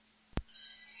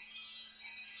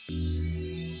It's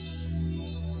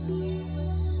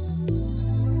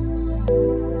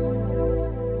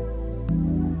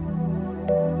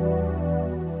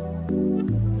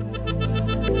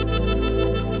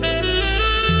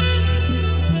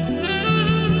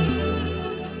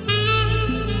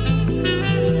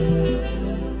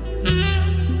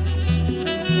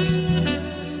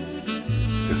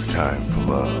time for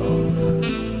love.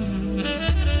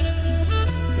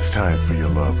 It's time for your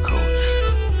love coach.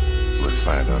 Let's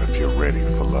find out if you're ready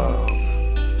for love.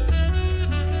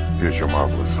 Here's your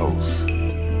marvelous host,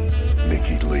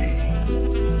 Nikki Lee.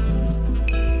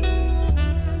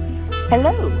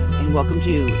 Hello, and welcome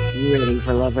to Ready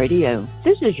for Love Radio.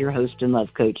 This is your host and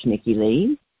love coach, Nikki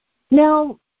Lee.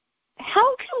 Now,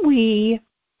 how can we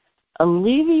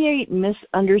alleviate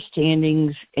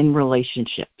misunderstandings in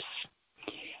relationships?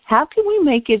 How can we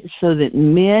make it so that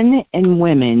men and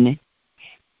women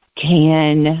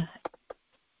can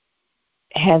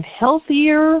have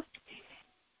healthier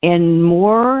and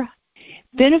more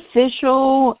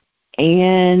beneficial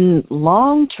and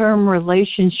long-term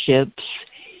relationships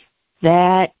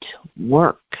that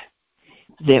work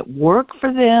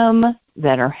for them,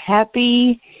 that are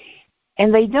happy,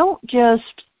 and they don't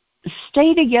just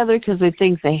stay together because they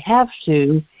think they have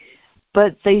to,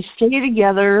 but they stay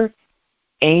together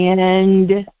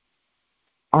and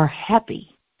are happy.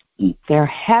 They're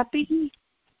happy,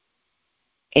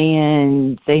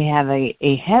 and they have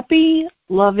a happy,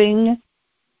 loving,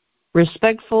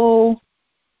 respectful,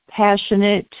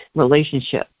 passionate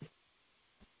relationship.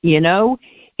 You know,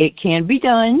 it can be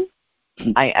done.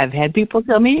 I've had people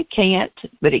tell me it can't,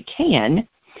 but it can.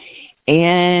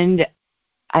 And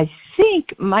I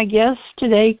think my guest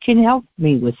today can help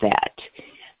me with that.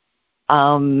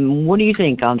 What do you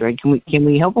think, Andre? Can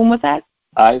we help him with that?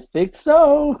 I think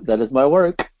so. That is my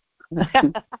work.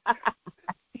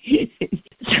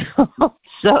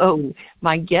 So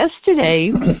my guest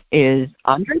today is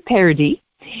Andre Parody,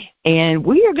 and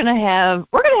we're gonna have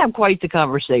quite the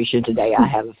conversation today. I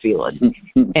have a feeling,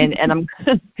 and I'm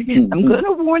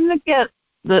gonna warn the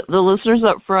listeners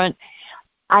up front.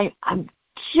 I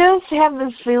just have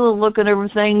this feeling, looking over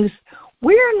things,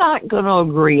 we're not going to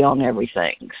agree on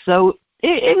everything. So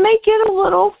it may get a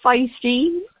little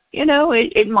feisty. You know,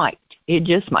 it might. It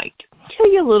just might. Tell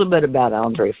you a little bit about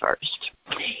Andre first.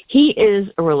 He is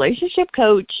a relationship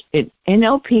coach, an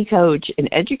NLP coach, an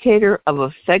educator of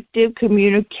effective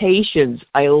communications.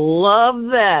 I love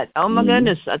that. Oh, my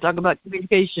goodness. I talk about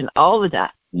communication all the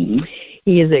time. Mm-hmm.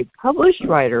 He is a published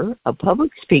writer, a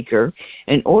public speaker,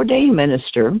 an ordained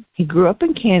minister. He grew up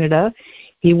in Canada.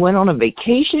 He went on a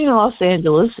vacation in Los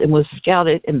Angeles and was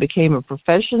scouted and became a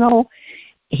professional.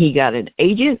 He got an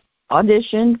agent,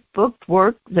 auditioned, booked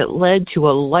work that led to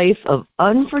a life of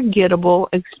unforgettable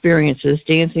experiences,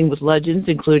 dancing with legends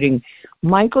including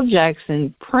Michael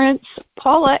Jackson, Prince,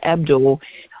 Paula Abdul,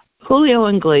 Julio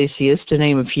Iglesias, to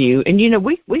name a few. And, you know,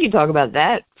 we could talk about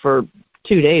that for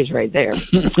 2 days right there.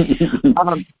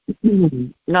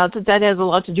 Not that has a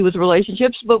lot to do with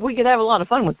relationships, but we could have a lot of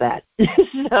fun with that.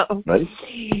 So right.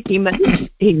 He met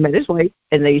his wife,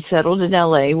 and they settled in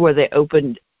L.A., where they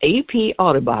opened AP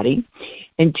Auto Body.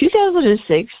 In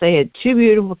 2006, they had 2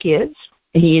 beautiful kids.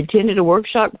 He attended a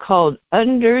workshop called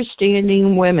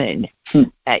Understanding Women.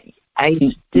 I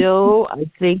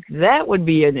think that would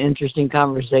be an interesting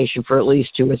conversation for at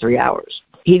least 2 or 3 hours.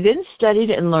 He then studied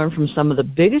and learned from some of the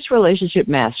biggest relationship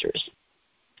masters.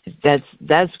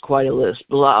 That's quite a list.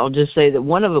 I'll just say that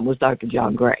one of them was Dr.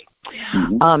 John Gray.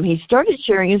 Mm-hmm. He started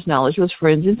sharing his knowledge with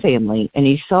friends and family, and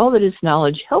he saw that his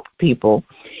knowledge helped people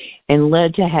and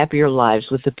led to happier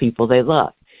lives with the people they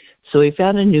love. So he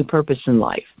found a new purpose in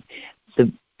life,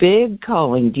 the big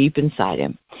calling deep inside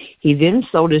him. He then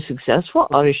sold his successful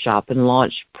auto shop and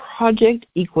launched Project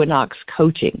Equinox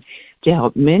Coaching to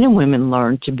help men and women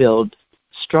learn to build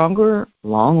stronger,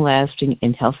 long-lasting,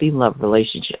 and healthy love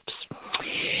relationships.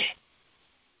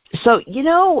 So, you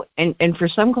know, and for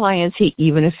some clients, he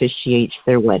even officiates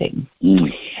their wedding.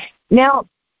 Now,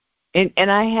 and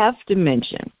I have to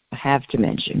mention,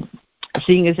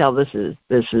 seeing as how this is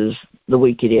the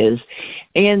week it is,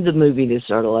 and the movie that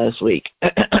started last week,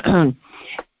 I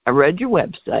read your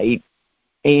website,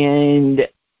 and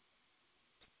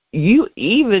you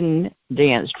even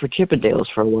danced for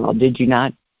Chippendales for a while, did you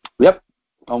not? Yep,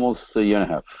 almost a year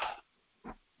and a half.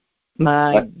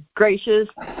 My gracious.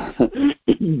 That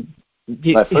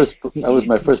was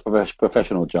my first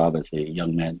professional job as a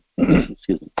young man.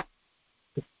 Excuse me.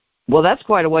 Well, that's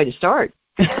quite a way to start.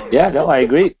 Yeah, no, I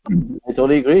agree. I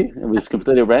totally agree. It was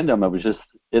completely random. I was just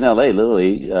in L.A.,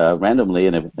 literally, randomly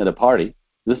at a party.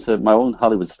 This is my own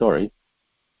Hollywood story.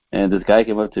 And this guy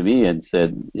came up to me and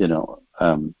said, you know,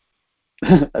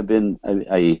 I've been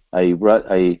I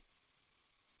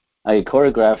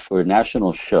choreographed for a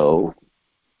national show.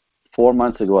 4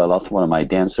 months ago, I lost one of my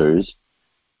dancers.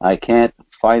 I can't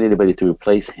find anybody to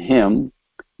replace him,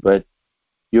 but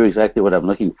you're exactly what I'm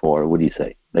looking for. What do you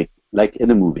say? Like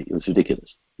in a movie. It was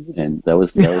ridiculous. And that was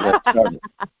how it started.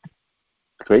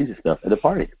 Crazy stuff at a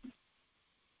party.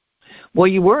 Well,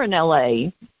 you were in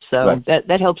LA, so right.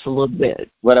 that helps a little bit.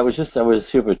 But I was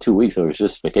here for 2 weeks. I was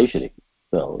just vacationing.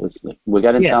 So we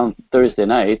got in town Thursday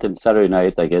night, and Saturday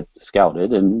night I get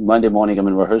scouted, and Monday morning I'm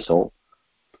in rehearsal.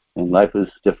 And life is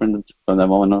different from that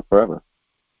moment on forever.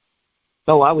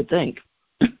 Oh, I would think.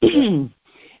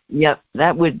 Yep,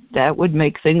 that would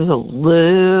make things a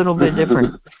little bit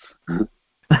different.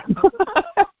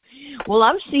 Well,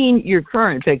 I've seen your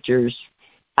current pictures.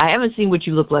 I haven't seen what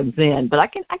you look like then, but I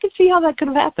can see how that could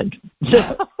have happened.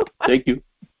 Thank you.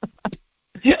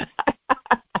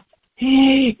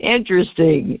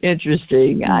 Interesting.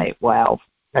 Wow,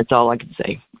 that's all I can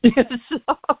say.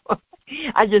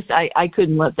 I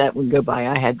couldn't let that one go by.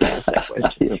 I had to ask that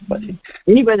question.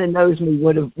 Anybody that knows me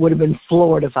would have been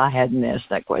floored if I hadn't asked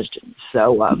that question.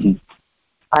 So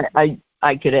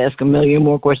I could ask a million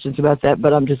more questions about that,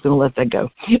 but I'm just going to let that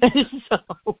go. So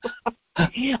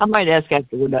I might ask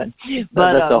after we're done.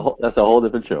 But that's a whole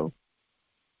different show.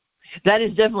 That is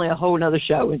definitely a whole other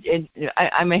show, and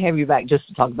I may have you back just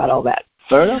to talk about all that.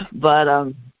 Fair enough.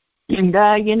 But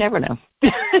you never know.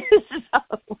 So,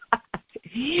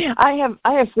 I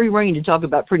have free reign to talk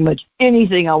about pretty much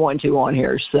anything I want to on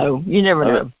here, so you never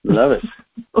know. Love it.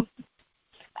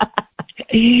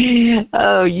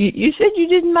 Oh, you said you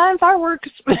didn't mind fireworks.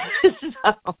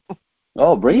 So.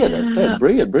 Oh, bring it! I said,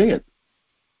 bring it.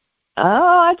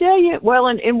 Oh, I tell you. Well,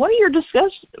 and one of your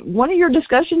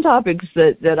discussion topics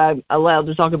that I'm allowed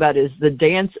to talk about is the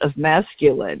dance of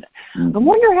masculine. I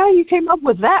wonder how you came up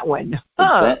with that one.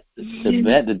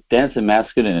 The dance of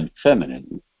masculine and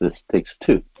feminine. This takes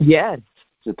two. Yes.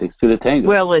 It takes two to tango.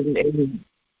 Well, and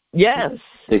yes.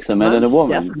 It takes a man and a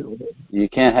woman. Definitely. You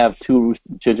can't have two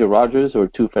Ginger Rogers or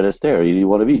two Fred Astaire. You need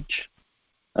one of each.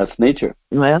 That's nature.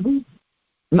 Well,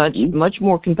 much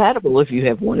more compatible if you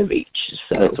have one of each.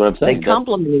 So that's what I'm saying. They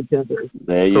complement each other.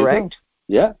 There you correct? Go.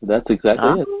 Yeah, that's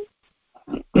exactly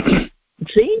it.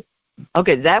 See?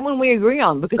 Okay, that one we agree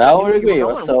on. Because that one we agree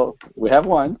on. So we have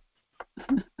one.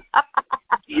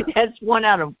 That's one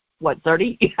out of, what,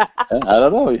 30? I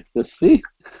don't know. Let's see.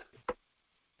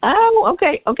 Oh,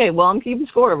 okay. Well, I'm keeping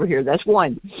score over here. That's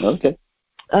one. Okay.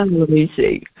 Let me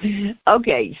see.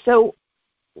 Okay, so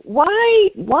why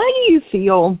do you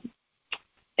feel,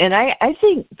 and I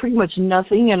think pretty much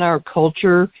nothing in our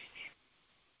culture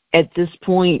at this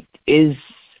point is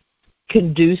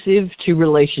conducive to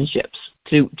relationships,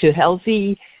 to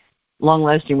healthy,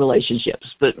 long-lasting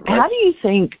relationships. But right. How do you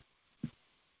think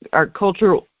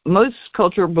most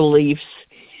cultural beliefs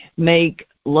make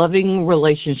loving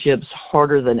relationships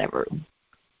harder than ever?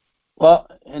 Well,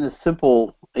 in a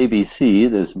simple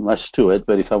ABC, there's much to it,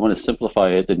 but if I want to simplify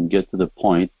it and get to the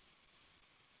point,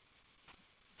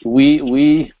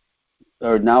 we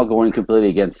are now going completely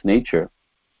against nature.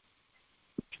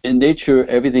 In nature,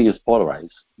 everything is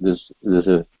polarized. There's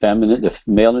a feminine, the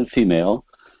male and female.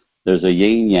 There's a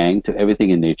yin and yang to everything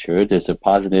in nature. There's a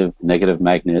positive, negative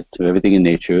magnet to everything in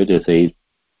nature. There's a,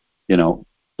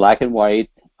 black and white,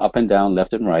 up and down,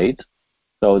 left and right.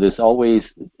 So there's always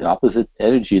the opposite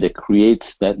energy that creates,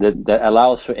 that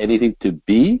allows for anything to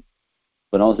be,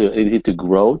 but also anything to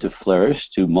grow, to flourish,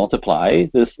 to multiply.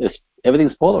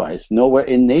 Everything's polarized. Nowhere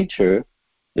in nature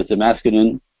does the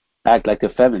masculine act like the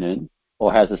feminine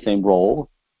or has the same role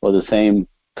or the same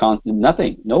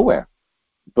nothing, nowhere.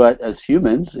 But as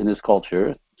humans in this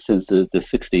culture, since the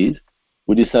 60s,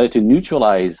 we decided to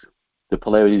neutralize the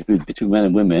polarities between men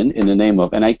and women in the name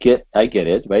of, and I get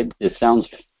it, right? It sounds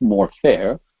more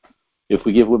fair if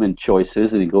we give women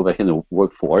choices and they go back in the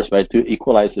workforce, right, to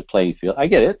equalize the playing field. I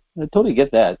get it. I totally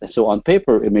get that. So on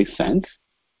paper, it makes sense.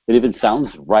 It even sounds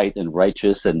right and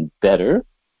righteous and better.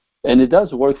 And it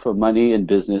does work for money and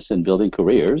business and building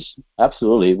careers.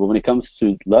 Absolutely. But when it comes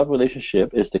to love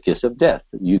relationship, it's the kiss of death.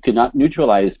 You cannot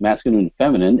neutralize masculine and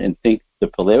feminine and think the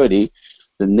polarity,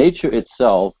 the nature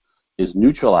itself is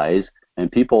neutralized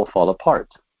and people fall apart.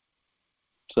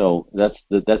 So that's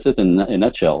it in a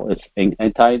nutshell. It's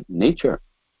anti-nature.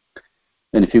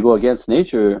 And if you go against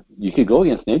nature, you can go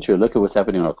against nature. Look at what's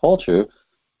happening in our culture,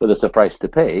 but there's a price to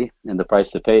pay, and the price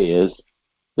to pay is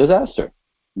disaster.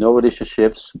 No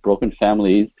relationships, broken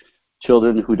families,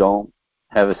 children who don't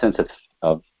have a sense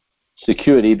of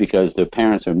security because their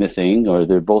parents are missing or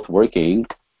they're both working,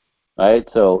 right?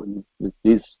 So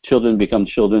these children become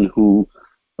children who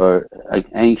or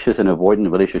anxious and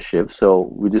avoidant relationships.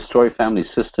 So we destroy family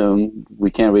system.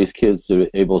 We can't raise kids that are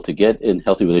able to get in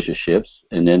healthy relationships,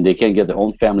 and then they can't get their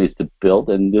own families to build,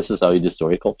 and this is how you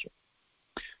destroy a culture.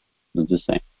 I'm just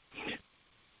saying.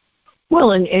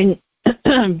 Well, and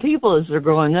people as they're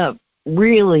growing up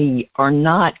really are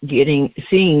not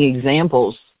seeing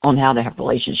examples on how to have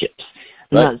relationships.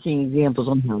 They're not seeing examples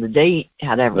on how to date,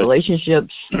 how to have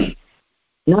relationships,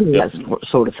 none of that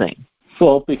sort of thing.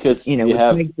 Well, because you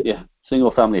have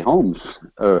single-family homes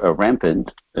are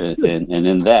rampant, and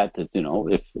in that,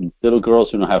 if little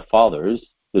girls who don't have fathers,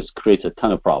 this creates a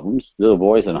ton of problems. Little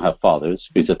boys that don't have fathers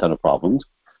creates a ton of problems.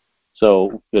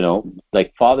 So,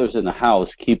 like fathers in the house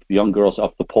keep young girls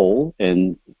off the pole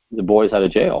and the boys out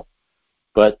of jail.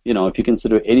 But, if you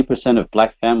consider 80% of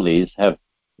black families have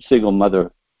single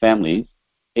mother families,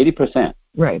 80%.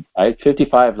 Right.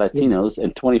 55 Latinos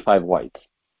and 25 whites.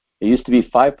 It used to be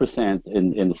 5%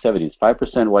 in the 70s.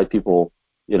 5% white people,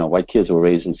 white kids were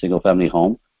raised in single-family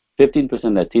home. 15%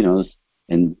 Latinos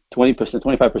and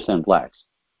 25% blacks.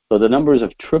 So the numbers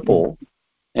have tripled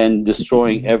and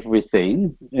destroying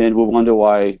everything. And we wonder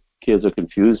why kids are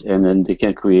confused and then they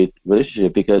can't create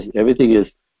relationship because everything is,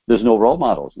 there's no role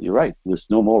models. You're right. There's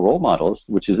no more role models,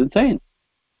 which is insane.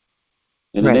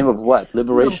 In the name of what?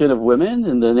 Liberation of women?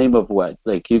 In the name of what?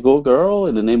 Like, you go girl?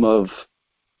 In the name of,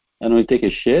 I don't even take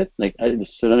a shit? Like, you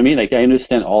know what I mean? Like, I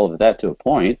understand all of that to a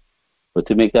point, but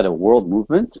to make that a world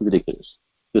movement, ridiculous.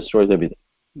 Destroys everything.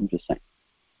 I'm just saying.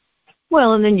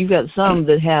 Well, and then you've got some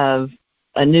that have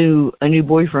a new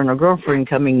boyfriend or girlfriend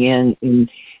coming in and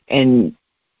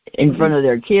in front of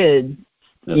their kid,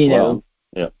 know.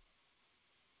 Yeah.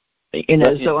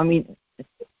 So, I mean,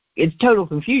 it's total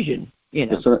confusion.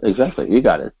 Exactly. You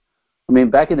got it. I mean,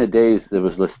 back in the days, there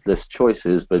was less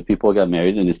choices, but people got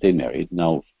married and they stayed married.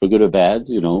 Now, for good or bad,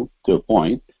 to a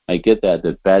point, I get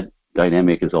that bad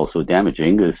dynamic is also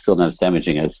damaging. It's still not as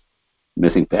damaging as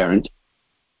missing parent,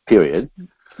 period.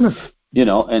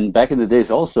 And back in the days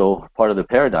also, part of the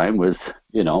paradigm was,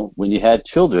 when you had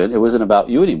children, it wasn't about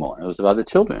you anymore. It was about the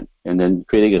children. And then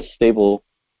creating a stable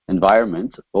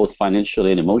environment, both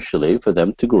financially and emotionally, for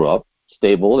them to grow up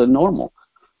stable and normal.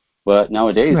 But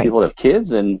nowadays, people have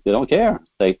kids and they don't care.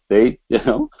 Like they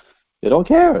don't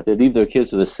care. They leave their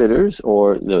kids to the sitters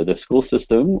or the school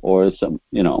system or some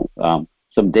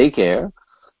daycare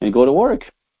and go to work.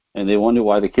 And they wonder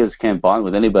why the kids can't bond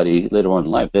with anybody later on in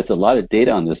life. There's a lot of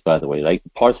data on this, by the way. Like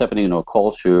parts happening in our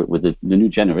culture with the new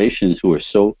generations who are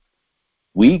so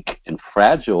weak and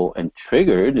fragile and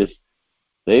triggered.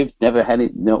 They've never had any.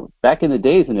 Back in the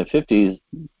days in the 50s,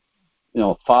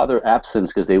 father absence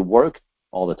because they worked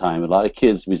all the time. A lot of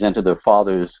kids resented their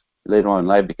fathers later on in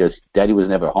life because daddy was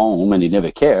never home and he never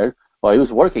cared. Well, he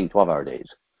was working 12-hour days.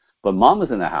 But mom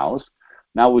was in the house.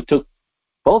 Now we took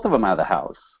both of them out of the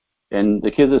house. And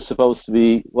the kids are supposed to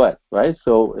be what, right?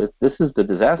 So this is the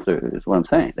disaster is what I'm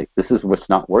saying. Like, this is what's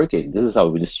not working. This is how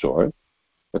we destroy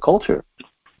the culture.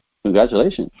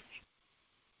 Congratulations.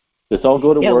 Let's all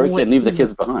go to work and leave the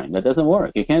kids behind. That doesn't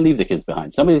work. You can't leave the kids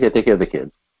behind. Somebody's got to take care of the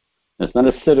kids. It's not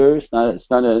a sitter. It's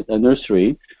not a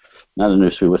nursery. Not a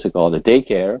nursery. What's it called? A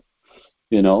daycare,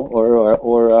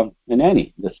 or a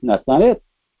nanny. That's not it.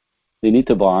 They need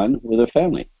to bond with their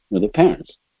family, with their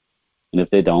parents. And if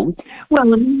they don't, well,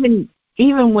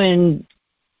 even when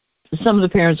some of the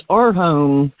parents are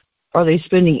home, are they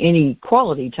spending any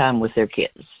quality time with their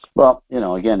kids? Well,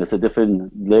 again, it's a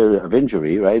different layer of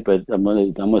injury, right? But I'm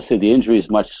gonna say the injury is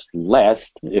much less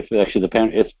if actually the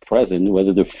parent is present,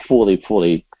 whether they're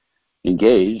fully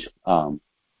engaged, but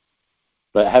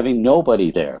having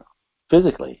nobody there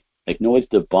physically, like nobody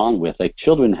to bond with, like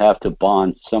children have to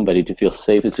bond somebody to feel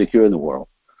safe and secure in the world.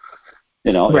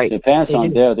 If the parents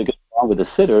aren't there, they're going to bond with the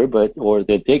sitter, or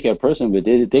the daycare person, but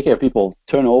the daycare people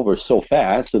turn over so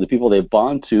fast, so the people they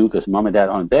bond to, because mom and dad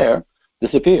aren't there,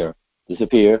 disappear.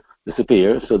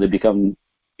 So they become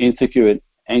insecure and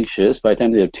anxious. By the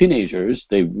time they're teenagers,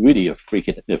 they really are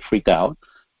freaked out.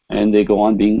 And they go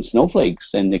on being snowflakes,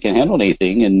 and they can't handle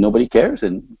anything, and nobody cares.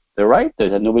 And they're right. They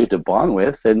had nobody to bond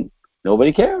with, and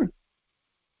nobody cared.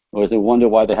 Or they wonder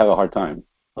why they have a hard time.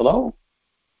 Hello?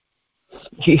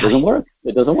 It doesn't work.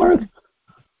 It doesn't work.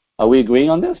 Are we agreeing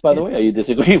on this, by the way? Are you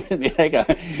disagreeing with me?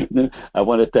 I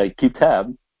wanted to keep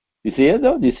tab. You see it,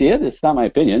 though? Do you see it? It's not my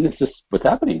opinion. It's just what's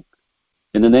happening.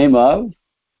 In the name of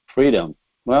freedom.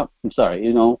 Well, I'm sorry.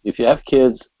 If you have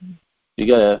kids, you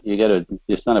gotta.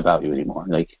 It's not about you anymore.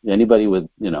 Like anybody with,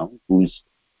 who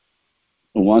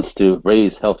wants to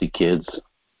raise healthy kids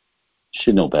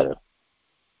should know better.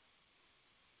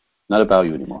 Not about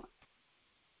you anymore.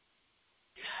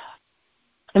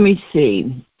 Let me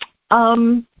see.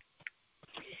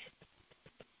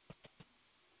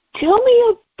 Tell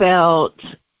me about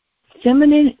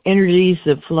feminine energies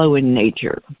that flow in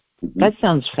nature. Mm-hmm. That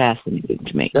sounds fascinating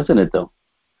to me. Doesn't it, though?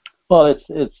 Well, it's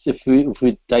if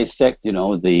we dissect,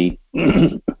 the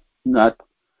not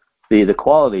the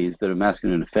qualities that are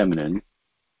masculine and feminine,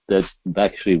 that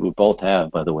actually we both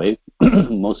have, by the way.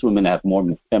 Most women have more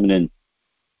feminine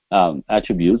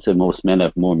attributes, and most men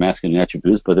have more masculine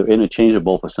attributes, but they're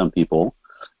interchangeable for some people,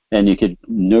 and you could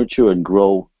nurture and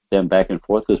grow them back and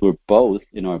forth because we're both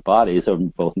in our bodies are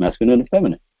both masculine and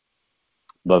feminine.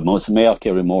 But most male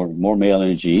carry more male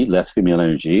energy, less female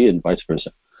energy, and vice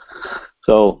versa.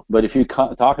 So, but if you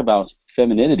talk about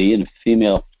femininity and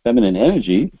feminine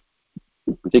energy,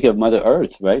 think of Mother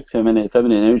Earth, right? Feminine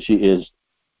energy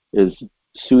is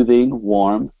soothing,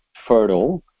 warm,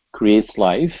 fertile, creates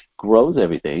life, grows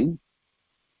everything,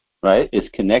 right? It's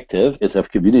connective, it's of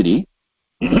community,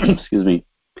 excuse me,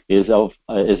 is of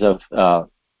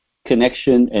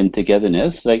connection and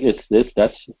togetherness. Like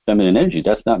that's feminine energy.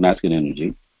 That's not masculine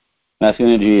energy.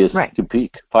 Masculine energy is right.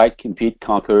 Fight, compete,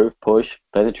 conquer, push,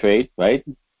 penetrate, right?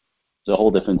 It's a whole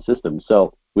different system.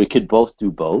 So we could both do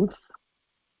both,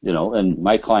 and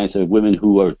my clients are women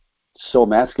who are so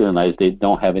masculinized they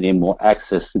don't have any more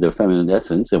access to their feminine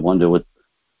essence and wonder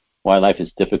why life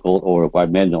is difficult or why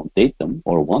men don't date them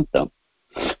or want them.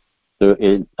 We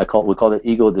call it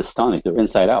ego dystonic. They're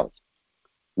inside out.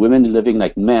 Women living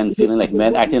like men, feeling like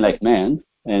men, acting like men,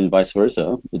 and vice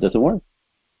versa. It doesn't work.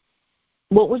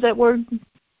 What was that word?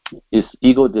 It's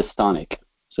ego dystonic.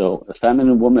 So a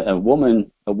feminine woman, a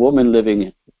woman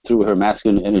living through her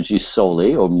masculine energy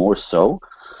solely, or more so,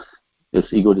 is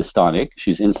ego dystonic.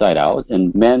 She's inside out.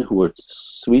 And men who are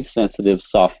sweet, sensitive,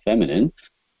 soft, feminine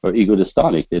are ego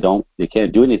dystonic. They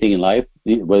can't do anything in life,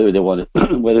 whether they want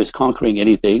to, whether it's conquering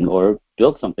anything or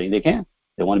build something. They can't.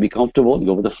 They want to be comfortable and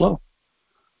go with the flow,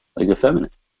 like a feminine.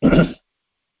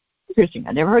 Interesting.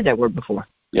 I never heard that word before.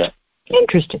 Yeah.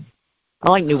 Interesting. I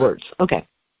like new words. Okay.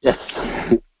 Yes.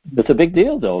 It's a big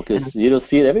deal, though, because you don't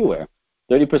see it everywhere.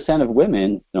 30% of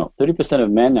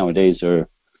men nowadays are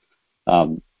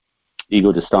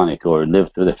ego dystonic or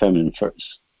live through the feminine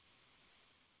first.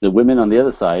 The women on the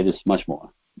other side is much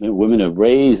more. Women are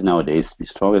raised nowadays to be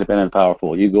strong, independent,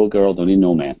 powerful. You go, girl, don't need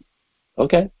no man.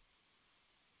 Okay.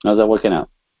 How's that working out?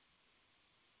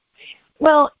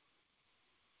 Well,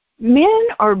 men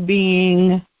are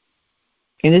being,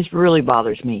 and this really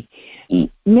bothers me,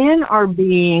 men are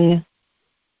being,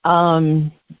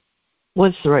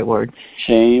 what's the right word?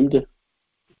 Shamed.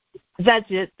 That's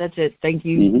it. Thank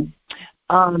you.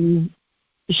 Mm-hmm.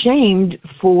 Shamed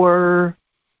for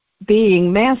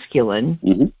being masculine,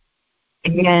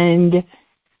 and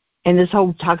this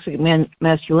whole toxic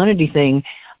masculinity thing.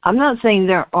 I'm not saying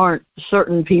there aren't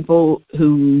certain people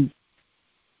who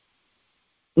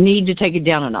need to take it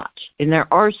down a notch, and there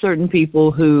are certain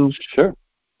people who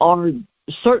are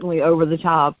certainly over the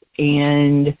top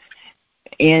and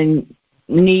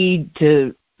need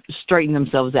to straighten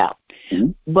themselves out.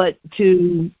 Mm-hmm. But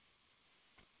to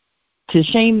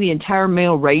shame the entire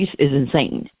male race is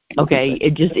insane. Okay,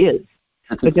 it just is,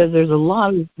 because there's a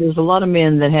lot of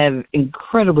men that have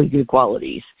incredibly good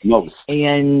qualities. Most.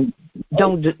 And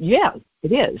don't. Yeah,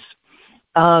 it is.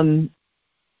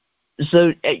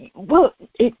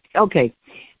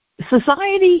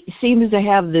 Society seems to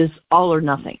have this all or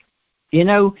nothing. They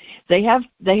have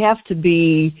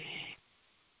to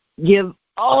give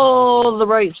all the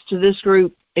rights to this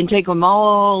group and take them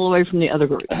all away from the other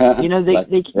group.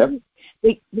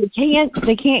 They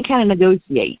can't kind of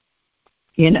negotiate.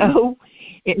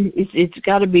 It's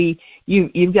got to be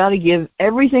you've got to give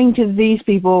everything to these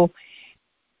people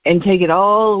and take it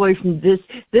all away from this.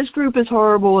 This group is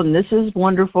horrible and this is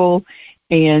wonderful,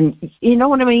 and you know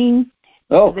what I mean.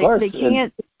 Oh, of course. They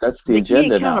can't. That's the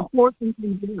agenda now. They can't kind of portion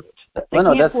things out. They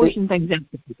can't portion things out.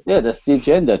 Yeah, that's the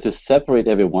agenda, to separate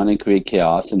everyone and create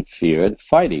chaos and fear and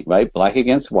fighting, right? Black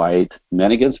against white,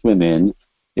 men against women,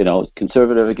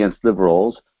 conservative against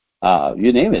liberals,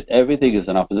 you name it. Everything is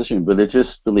an opposition. Religious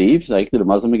beliefs, like the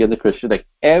Muslim against the Christian, like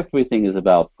everything is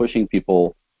about pushing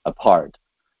people apart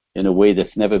in a way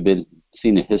that's never been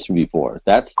seen in history before.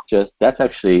 That's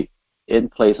actually in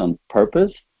place on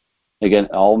purpose. Again,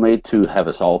 all made to have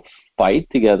us all fight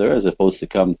together as opposed to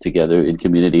come together in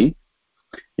community.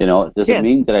 Does it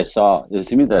mean that I thought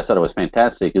it was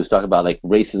fantastic? It was talking about like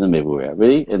racism everywhere,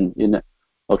 really? And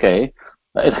okay,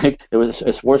 like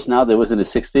it's worse now than it was in the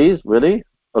 60s, really?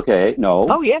 Okay, no.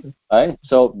 Oh yeah. Right.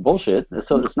 So bullshit.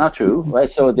 So it's not true, right?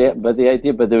 So they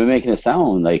were making it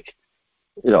sound like,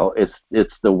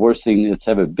 it's the worst thing that's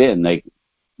ever been, like,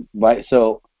 right?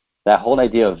 So that whole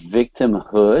idea of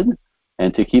victimhood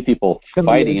and to keep people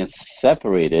fighting and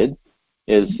separated,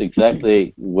 is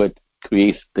exactly what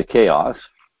creates the chaos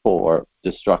for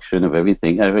destruction of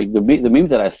everything. I mean, the meme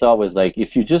that I saw was like,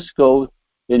 if you just go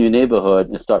in your neighborhood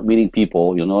and start meeting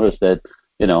people, you'll notice that,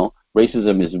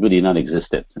 racism is really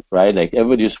non-existent, right? Like,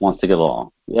 everybody just wants to get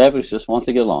along. Everybody just wants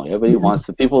to get along. Everybody wants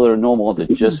the people that are normal that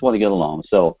just want to get along.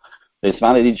 So they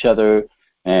smile at each other,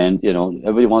 and,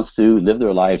 everybody wants to live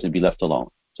their lives and be left alone.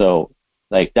 So,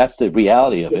 like, that's the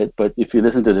reality of it. But if you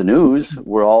listen to the news,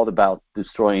 we're all about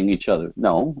destroying each other.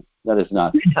 No, that is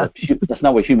not. That's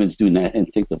not what humans do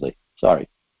instinctively. Sorry.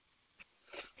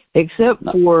 Except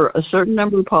for a certain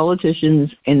number of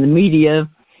politicians in the media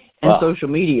and social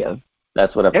media.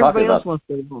 That's what I'm Everybody talking else about.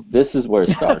 wants to. This is where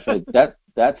it starts. Right?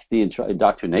 That's the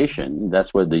indoctrination.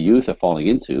 That's where the youth are falling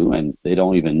into, and they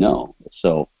don't even know.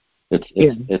 So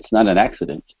it's not an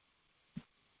accident.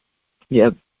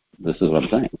 Yep. This is what I'm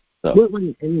saying. So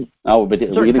now we're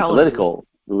getting political.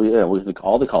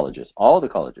 All the colleges,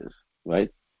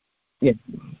 right? Yeah.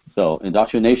 So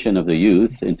indoctrination of the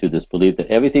youth into this belief that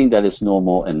everything that is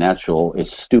normal and natural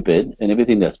is stupid, and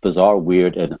everything that's bizarre,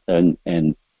 weird,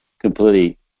 and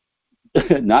completely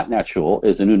not natural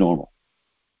is the new normal.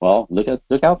 Well, look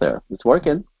out there. It's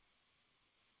working.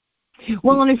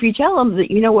 Well, and if you tell them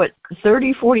that,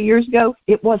 30, 40 years ago,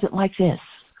 it wasn't like this.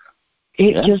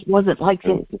 It just wasn't like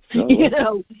this.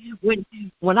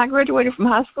 When I graduated from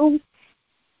high school,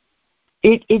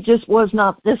 it just was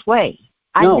not this way.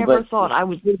 I never thought I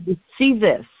was going to see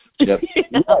this. Yep.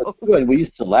 We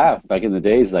used to laugh back in the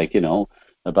days, like,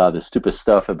 about the stupid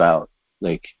stuff about,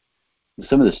 like,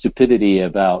 some of the stupidity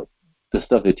about the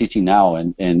stuff they're teaching now,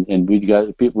 and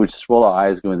people would just roll our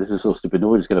eyes going, this is so stupid,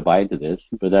 nobody's going to buy into this.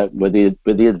 But with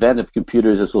the advent of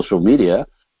computers and social media,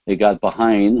 they got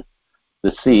behind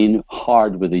the scene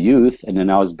hard with the youth, and then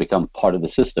now it's become part of the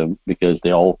system because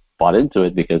they all bought into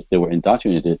it because they were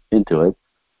indoctrinated into it.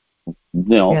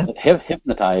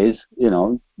 Hypnotized,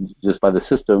 just by the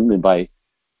system and by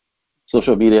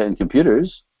social media and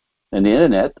computers and the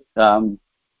internet,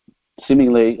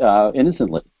 seemingly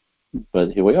innocently.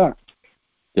 But here we are,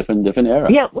 different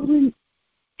era. Yeah, and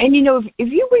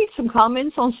if you read some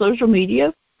comments on social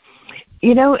media,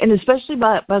 and especially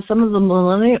by some of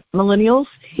the millennials,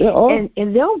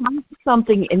 and they'll make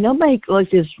something, and they'll make like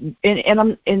this,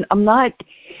 and I'm not.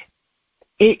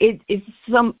 It's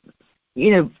some.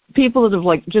 People that have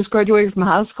like just graduated from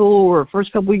high school or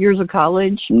first couple of years of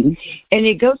college, and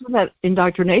it goes with that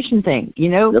indoctrination thing,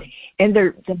 and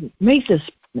they make this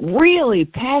really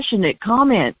passionate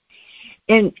comment,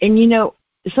 and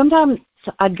sometimes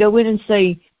I'd go in and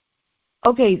say,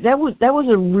 okay, that was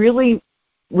a really,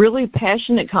 really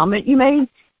passionate comment you made.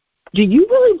 Do you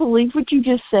really believe what you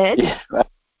just said? Yeah, right.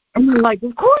 And they're like,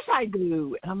 of course I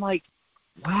do. And I'm like,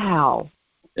 wow,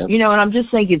 and I'm just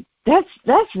thinking,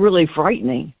 that's really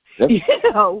frightening. Yep.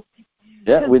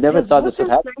 Yeah, we never thought this would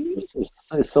happen.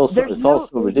 It's all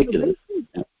so ridiculous.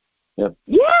 Yep.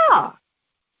 Yeah.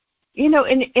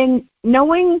 And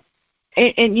knowing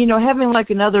and having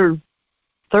like another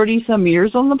 30-some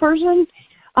years on the person,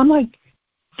 I'm like,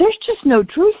 there's just no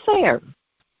truth there.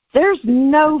 There's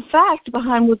no fact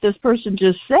behind what this person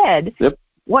just said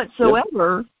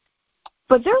whatsoever. Yep.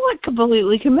 But they're like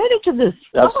completely committed to this.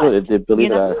 Absolutely. They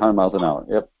believe it at 100 miles an hour.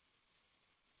 Yep.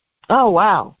 Oh,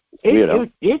 wow.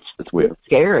 It's weird. It's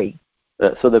scary.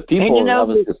 So the people,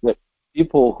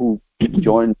 people who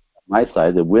join my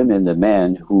side, the women, the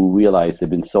men who realize they've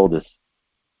been sold this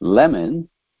lemon,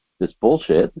 this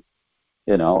bullshit,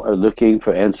 are looking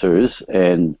for answers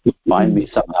and find me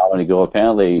somehow, and they go,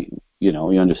 apparently, you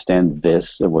understand this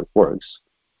and what works.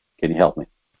 Can you help me?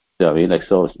 So,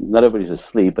 so not everybody's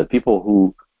asleep, but people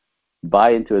who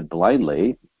buy into it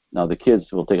blindly. Now, the kids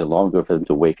will take it longer for them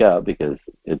to wake up because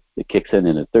it kicks in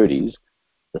their 30s.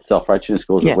 The self-righteousness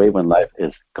goes away when life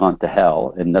is gone to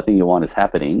hell and nothing you want is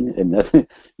happening, and nothing,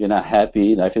 you're not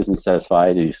happy, life isn't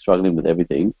satisfied, and you're struggling with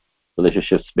everything,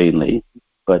 relationships mainly,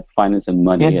 but finance and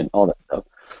money and all that stuff.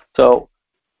 So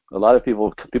a lot of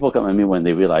people come at me when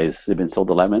they realize they've been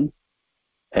sold a lemon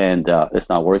and it's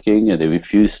not working, and they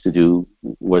refuse to do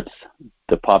what's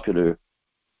popular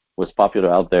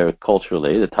out there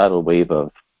culturally, the tidal wave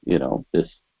of this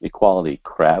equality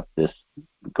crap, this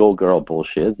go girl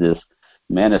bullshit, this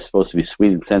man is supposed to be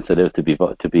sweet and sensitive to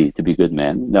be good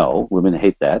men. No, women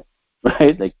hate that,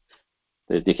 right? Like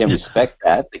they can't respect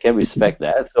that. They can't respect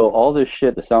that. So all this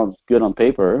shit that sounds good on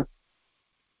paper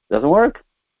doesn't work.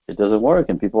 It doesn't work,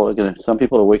 and some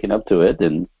people are waking up to it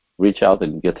and reach out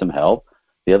and get some help.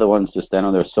 The other ones just stand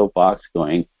on their soapbox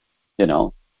going,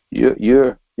 you're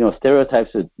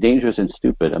stereotypes are dangerous and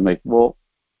stupid. I'm like, well,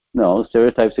 no,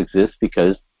 stereotypes exist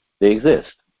because they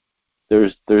exist.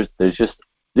 There's just,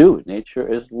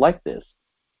 nature is like this.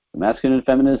 The masculine and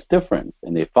feminine is different,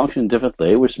 and they function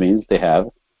differently, which means they have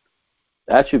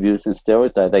attributes and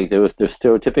stereotypes. Like there's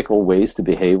stereotypical ways to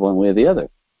behave one way or the other,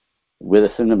 with a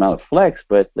certain amount of flex.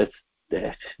 But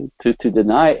to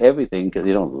deny everything because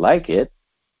you don't like it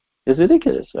is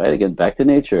ridiculous, right? Again, back to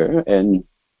nature, and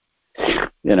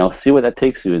see what that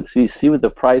takes you, and see what the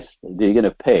price that you're going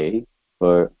to pay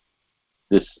for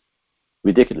this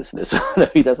ridiculousness. I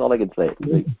mean, that's all I can say.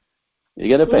 Like,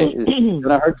 you're going to pay. It's going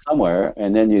to hurt somewhere,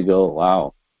 and then you go,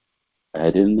 wow, I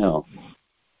didn't know.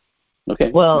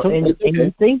 Okay. Well, so, and okay.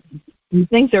 you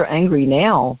think they're angry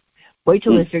now. Wait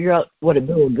till they figure out what a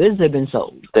bill of goods they've been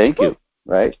sold. Thank you.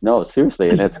 Right? No, seriously,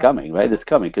 and it's coming, right? It's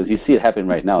coming because you see it happen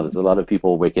right now. There's a lot of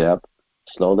people waking up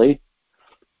slowly,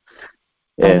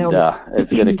 and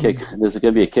it's going to kick. There's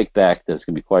going to be a kickback that's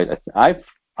going to be quite. I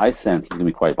sense it's going to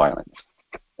be quite violent,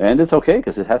 and it's okay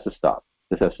because it has to stop.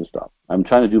 This has to stop. I'm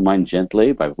trying to do mine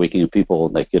gently by waking people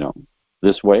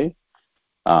this way.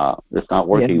 It's not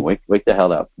working. Yeah. Wake the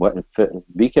hell up.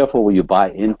 Be careful what you buy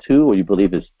into, what you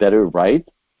believe is better, right?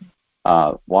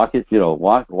 Walk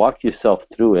yourself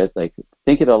through it. Like,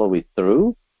 think it all the way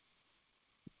through.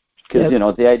 Because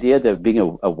the idea that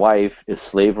being a wife is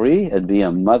slavery and being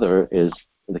a mother is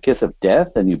the kiss of death,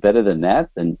 and you're better than that,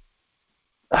 then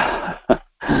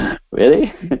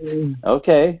really?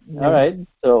 Okay, all right.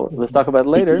 So let's talk about it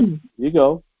later. You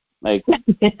go. Like,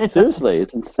 seriously,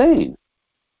 it's insane.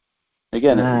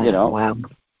 Again, wow.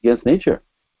 Against nature.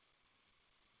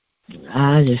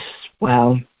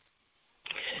 Wow.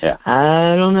 Yeah.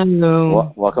 I don't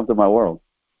know. Welcome to my world.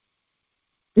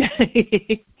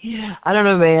 I don't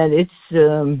know, man. It's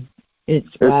wow.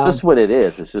 It's just what it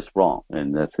is. It's just wrong,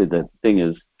 and that's it. The thing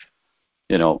is,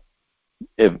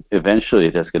 eventually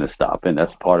that's going to stop, and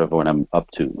that's part of what I'm up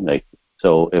to. Like,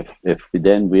 so if we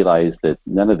then realize that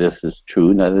none of this is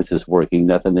true, none of this is working,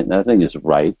 nothing is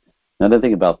right,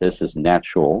 nothing about this is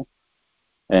natural,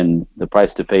 and the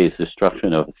price to pay is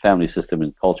destruction of the family system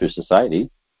and culture, society,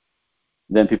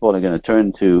 then people are going to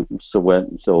turn to so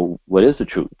what is the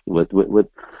truth? What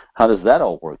how does that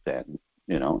all work then?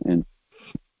 And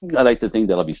I like to think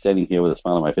that I'll be standing here with a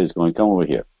smile on my face, going, "Come over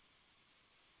here."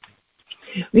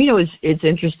 It's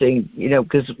interesting,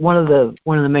 because one of the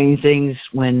main things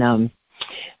when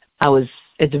I was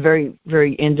at the very,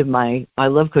 very end of my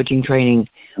love coaching training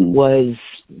was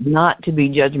not to be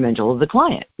judgmental of the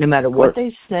client, no matter what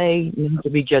they say, not to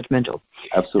be judgmental.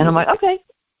 Absolutely. And I'm like, okay,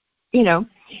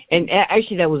 and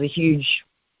actually that was a huge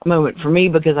moment for me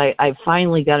because I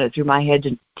finally got it through my head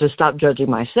to stop judging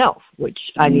myself,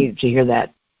 which I needed to hear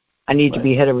that. I need to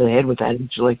be head over the head with that,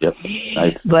 actually. Yep.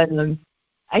 Nice. But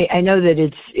I know that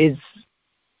it's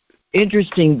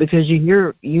interesting because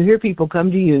you hear people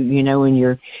come to you, and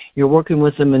you're working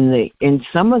with them, and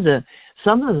some of the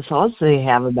thoughts they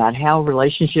have about how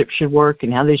relationships should work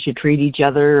and how they should treat each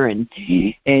other, and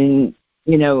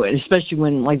especially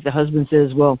when, like, the husband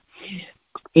says, well,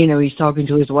 he's talking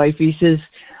to his wife, he says,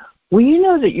 well, you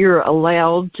know that you're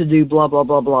allowed to do blah blah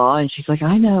blah blah, and she's like,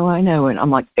 I know, and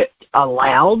I'm like,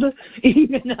 allowed,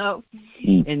 and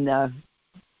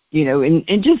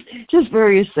and just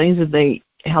various things that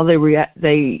how they react,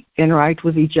 they interact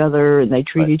with each other, and they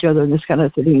treat each other, and this kind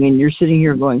of thing. And you're sitting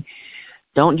here going,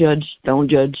 "Don't judge, don't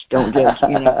judge, don't judge."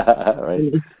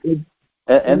 Right.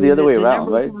 And the other way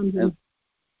around, right?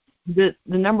 The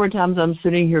number of times I'm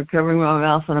sitting here covering my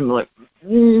mouth, and I'm like,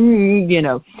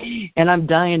 and I'm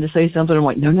dying to say something. I'm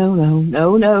like, no. And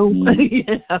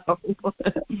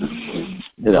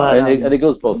it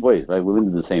goes both ways, right? We're going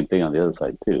to do the same thing on the other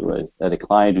side too, right? That a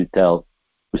client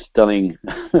who's telling,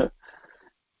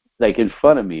 like, in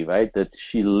front of me, right, that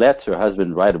she lets her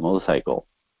husband ride a motorcycle,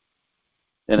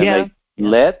 and I'm like,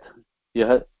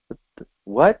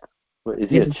 what? Is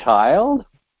he a child,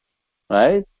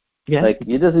 right? Yeah. Like,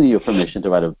 he doesn't need your permission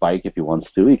to ride a bike if he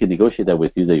wants to. He can negotiate that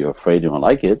with you that you're afraid you don't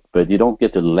like it, but you don't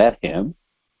get to let him.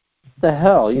 What the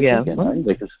hell are you thinking, right?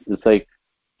 Like, it's like,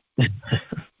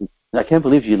 I can't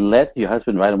believe you let your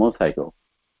husband ride a motorcycle.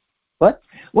 What?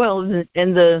 Well,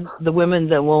 and the women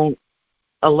that won't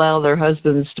allow their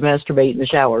husbands to masturbate in the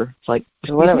shower. It's like,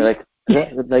 whatever. Like,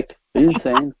 are you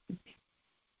insane?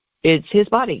 It's his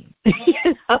body. If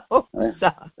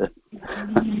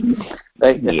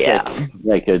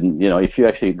you're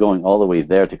actually going all the way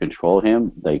there to control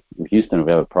him, like, Houston will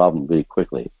have a problem really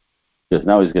quickly, because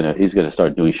now he's gonna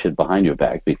start doing shit behind your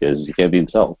back because he can't be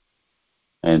himself.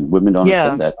 And women don't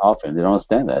understand that often. They don't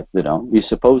understand that. You're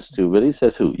supposed to. Really,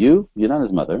 says who? You're not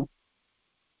his mother.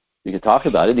 You can talk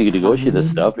about it. You can negotiate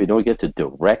this stuff. You don't get to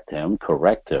direct him,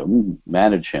 correct him,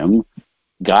 manage him,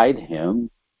 guide him,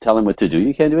 tell him what to do.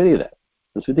 You can't do any of that.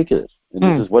 It's ridiculous. And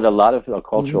this is what a lot of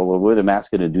cultural, we're the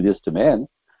masculine to do this to men.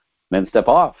 men step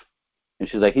off. And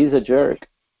she's like, he's a jerk.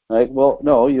 Like, well,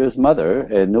 no, you're his mother,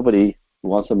 and nobody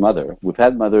wants a mother. We've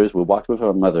had mothers, we walked with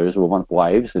our mothers, we want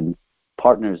wives and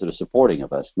partners that are supporting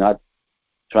of us, not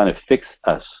trying to fix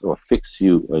us or fix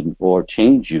you or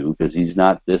change you because he's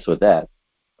not this or that.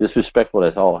 Disrespectful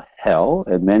as all hell,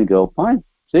 and men go, fine,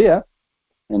 see ya.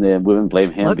 And then women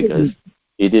blame him because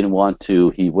he didn't want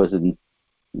to, he wasn't,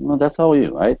 well, that's all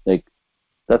you, right? Like,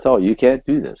 that's all, you can't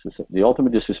do this. It's the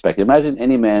ultimate disrespect. Imagine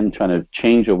any man trying to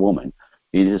change a woman.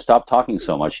 You need to stop talking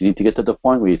so much. You need to get to the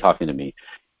point where you're talking to me.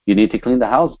 You need to clean the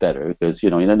house better because, you're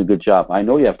doing a good job. I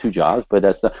know you have 2 jobs, but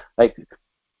that's not, like,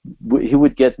 he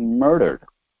would get murdered.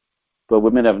 But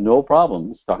women have no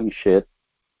problems talking shit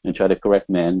and try to correct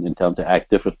men and tell them to act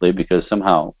differently because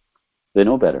somehow they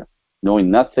know better,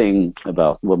 knowing nothing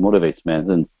about what motivates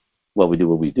men and what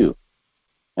we do.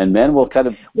 And men will kind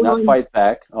of not fight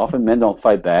back. Often men don't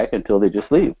fight back until they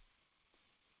just leave.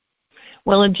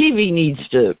 Well, and TV needs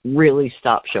to really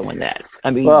stop showing that.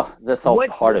 I mean, well, that's all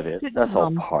part of it. That's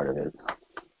all part of it.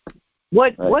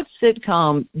 What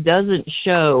sitcom doesn't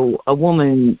show a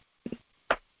woman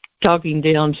talking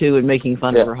down to and making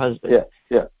fun of her husband?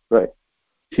 Yeah, right.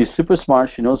 She's super smart.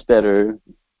 She knows better,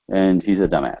 and he's a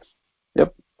dumbass.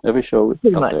 Yep. Every show,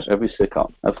 pretty much. There, every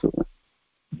sitcom, absolutely.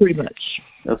 Pretty much.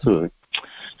 Absolutely.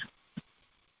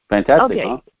 Fantastic.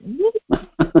 Okay.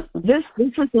 Huh? This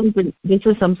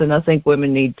is something I think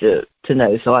women need to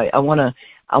know. So I want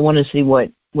to see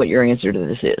what your answer to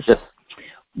this is.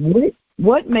 Yes.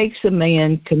 What makes a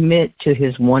man commit to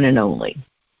his one and only?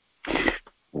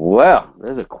 Well,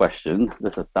 there's a question.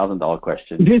 That's a $1,000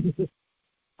 question.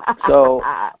 So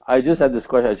I just had this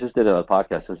question. I just did a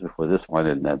podcast just before this one,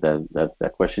 and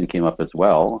that question came up as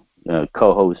well.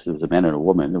 Co-host was a man and a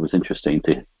woman. It was interesting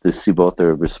to see both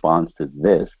their response to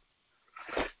this.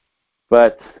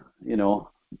 But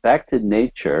back to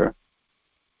nature.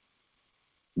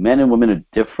 Men and women are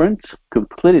different,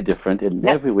 completely different in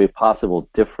every way possible.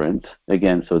 Different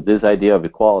again. So this idea of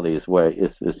equality is where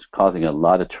it's causing a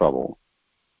lot of trouble.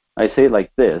 I say it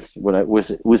like this: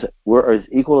 we're as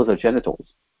equal as our genitals.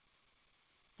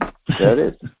 There it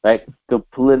is. Right?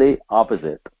 Completely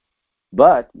opposite,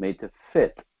 but made to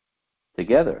fit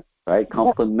together. Right?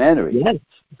 Complementary. Yes.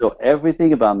 So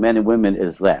everything about men and women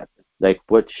is that. Like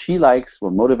what she likes,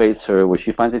 what motivates her, what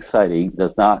she finds exciting, does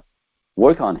not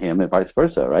work on him, and vice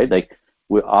versa. Right? Like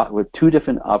we're 2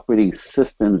 different operating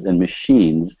systems and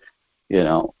machines,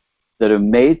 that are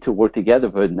made to work together,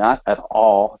 but not at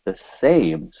all the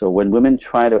same. So when women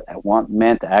try to want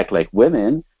men to act like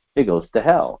women, it goes to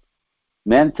hell.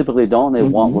 Men typically don't. They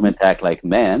want women to act like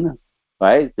men,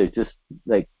 right? They're just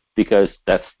like, because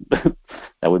that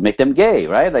would make them gay,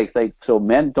 right? Like so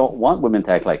men don't want women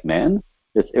to act like men.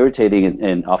 It's irritating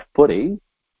and off-putting.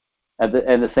 At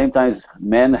the same time,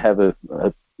 men have a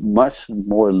much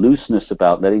more looseness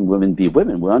about letting women be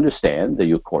women. We understand that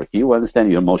you're quirky. We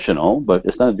understand you're emotional, but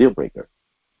it's not a deal breaker.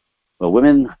 But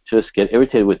women just get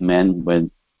irritated with men when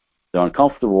they're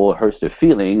uncomfortable, it hurts their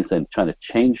feelings, and trying to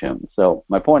change them. So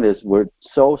my point is, we're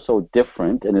so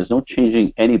different, and there's no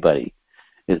changing anybody.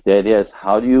 The idea is,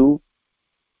 how do you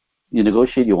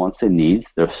negotiate your wants and needs?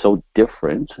 They're so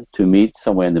different to meet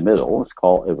somewhere in the middle. It's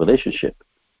called a relationship.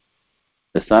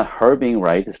 It's not her being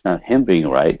right. It's not him being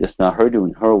right. It's not her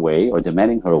doing her way or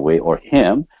demanding her way or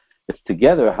him. It's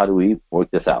together, how do we work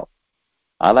this out?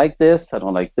 I like this. I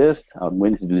don't like this. I'm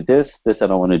willing to do this. This I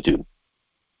don't want to do.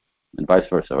 And vice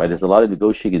versa, right? There's a lot of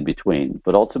negotiating in between.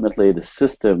 But ultimately, the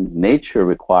system, nature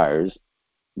requires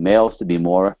males to be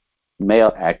more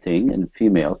male acting and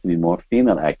females to be more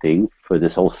female acting for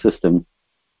this whole system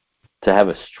to have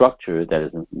a structure that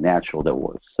is natural, that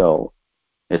works. So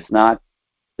it's not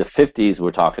the 50s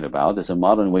we're talking about. There's a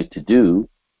modern way to do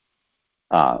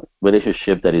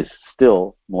relationship that is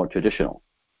still more traditional.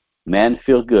 Men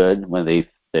feel good when they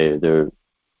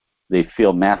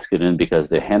feel masculine because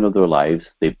they handle their lives.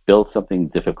 They build something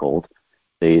difficult.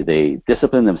 They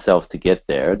discipline themselves to get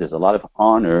there. There's a lot of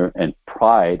honor and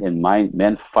pride in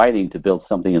men fighting to build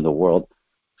something in the world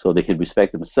so they can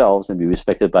respect themselves and be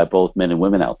respected by both men and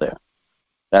women out there.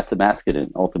 That's the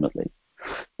masculine, ultimately.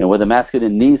 And what the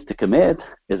masculine needs to commit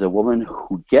is a woman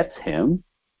who gets him,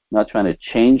 not trying to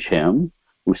change him,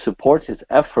 who supports his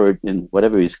effort in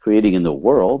whatever he's creating in the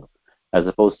world, as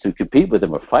opposed to compete with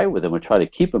him or fight with him or try to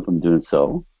keep him from doing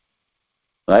so.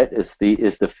 Right? It's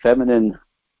the feminine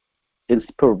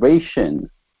inspiration.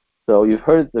 So you've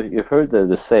heard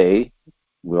the say,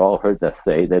 we all heard that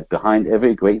say, that behind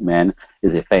every great man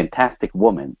is a fantastic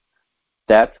woman.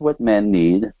 That's what men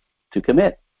need to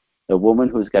commit. A woman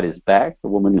who's got his back, a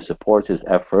woman who supports his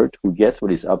effort, who gets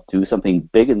what he's up to, something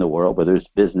big in the world, whether it's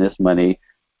business, money,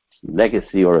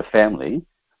 legacy or a family,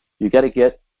 you got to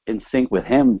get in sync with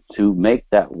him to make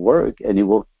that work, and he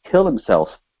will kill himself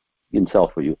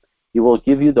for you. He will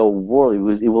give you the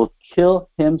world. He will kill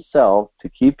himself to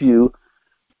keep you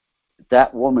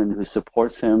that woman who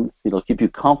supports him. It'll keep you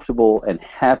comfortable and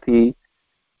happy,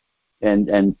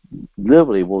 and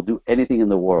literally will do anything in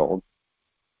the world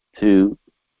to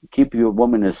keep your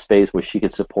woman in a space where she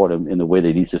can support him in the way that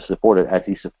he needs to support her, as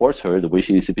he supports her the way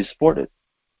she needs to be supported.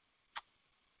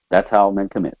 That's how men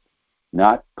commit.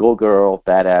 Not go girl,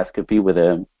 badass, compete with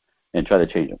him, and try to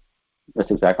change him. That's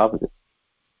the exact opposite.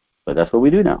 But that's what we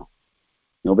do now.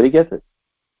 Nobody gets it.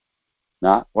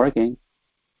 Not working.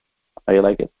 How you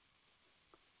like it?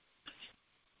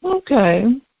 Okay.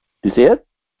 You see it?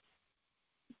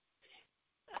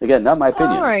 Again, not my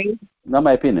opinion. All right. Not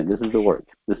my opinion. This is the work.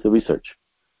 This is the research.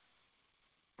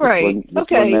 Right.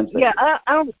 Okay. Yeah. I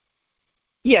don't.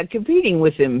 Yeah, competing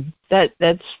with him. That's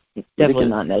definitely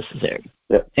not necessary.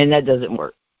 Yeah. And that doesn't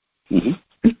work.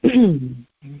 Mm-hmm.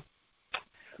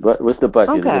 But what's the but?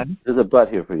 Okay. There's a but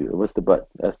here for you. What's the but?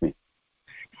 Ask me.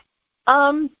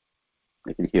 I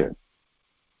can hear it.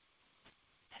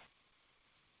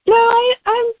 No,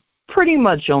 I'm pretty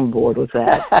much on board with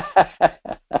that.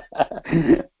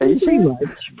 Are you sure?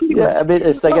 Pretty much. I mean,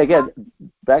 it's like, again,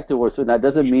 back to work. So that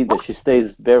doesn't mean that she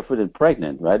stays barefoot and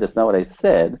pregnant, right? That's not what I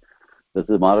said. There's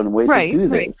a modern way to do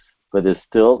this. But there's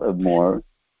still a more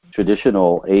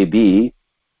traditional A-B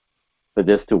for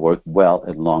this to work well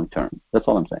and long term. That's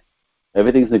all I'm saying.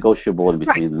 Everything's negotiable in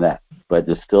between that. But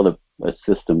there's still a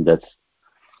system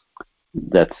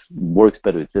that works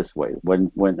better this way.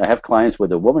 When I have clients where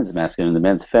the woman's masculine and the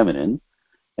man's feminine,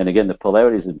 and again the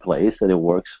polarity is in place, and it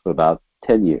works for about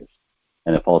 10 years,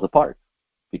 and it falls apart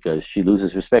because she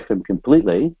loses respect for him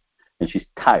completely, and she's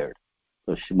tired.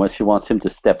 So once she wants him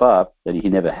to step up, that he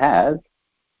never has,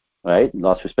 right?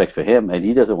 Lost respect for him, and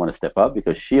he doesn't want to step up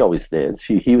because she always did.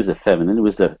 He was the feminine, it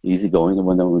was the easygoing, the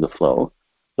one that with the flow.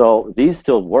 So these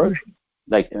still work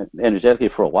like energetically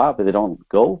for a while, but they don't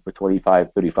go for 25,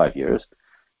 35 years.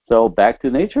 So back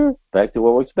to nature, back to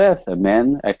what works best. A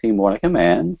man acting more like a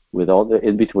man with all the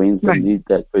in-betweens that need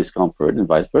that for his comfort, and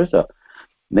vice versa.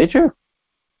 Nature.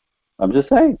 I'm just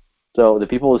saying. So the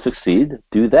people who succeed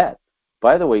do that.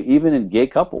 By the way, even in gay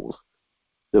couples,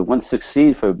 the ones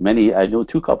succeed for many, I know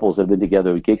two couples that have been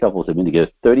together, gay couples have been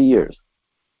together 30 years.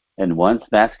 And one's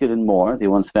masculine more, the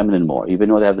one's feminine more. Even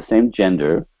though they have the same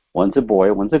gender, one's a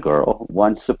boy, one's a girl.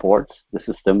 One supports the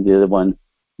system, the other one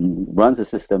runs the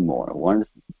system more.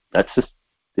 That's just,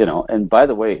 and by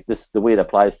the way, this is the way it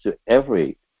applies to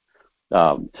every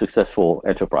successful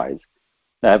enterprise.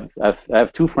 I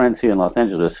have two friends here in Los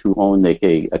Angeles who own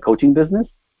a coaching business,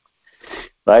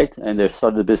 right? And they've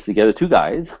started the business together, two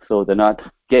guys. So they're not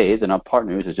gay, they're not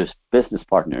partners, they're just business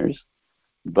partners.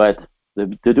 But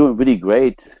they're doing really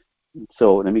great.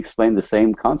 So let me explain the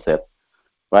same concept,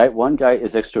 right? One guy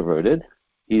is extroverted.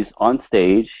 He's on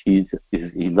stage. He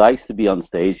likes to be on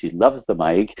stage. He loves the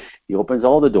mic. He opens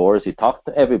all the doors. He talks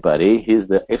to everybody. He's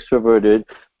the extroverted,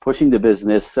 pushing the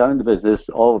business, selling the business,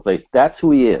 all over the place. That's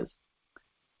who he is.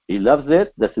 He loves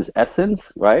it. That's his essence,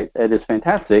 right? And it's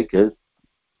fantastic because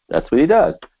that's what he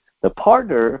does. The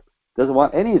partner doesn't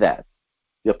want any of that.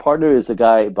 The partner is the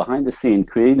guy behind the scene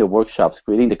creating the workshops,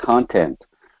 creating the content,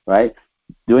 right?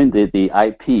 Doing the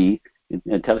IP,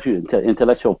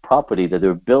 intellectual property that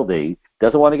they're building.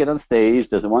 Doesn't want to get on stage,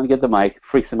 doesn't want to get the mic,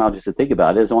 freaks him out just to think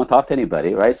about it, doesn't want to talk to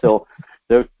anybody, right? So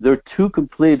they're two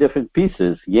completely different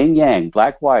pieces, yin-yang,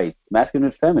 black-white,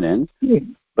 masculine and feminine,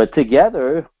 but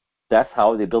together, that's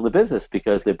how they build a business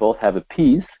because they both have a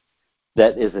piece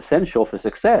that is essential for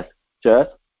success,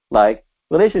 just like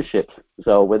relationships.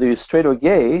 So whether you're straight or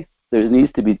gay, there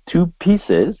needs to be two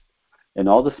pieces and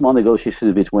all the small negotiations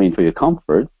in between for your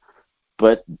comfort,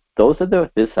 but this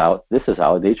is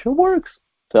how nature works.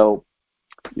 So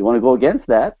you want to go against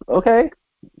that? Okay,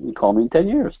 you call me in 10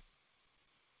 years.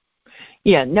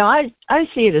 Yeah, no, I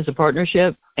see it as a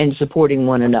partnership and supporting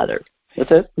one another. That's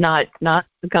it. Not a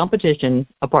competition,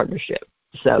 a partnership.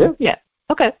 So, yeah.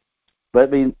 Okay. But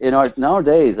I mean,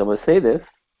 nowadays, I'm going to say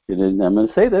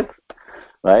this,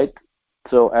 right?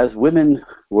 So as women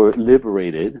were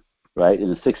liberated, right, in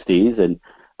the 60s and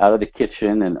out of the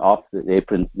kitchen and off the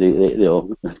apron,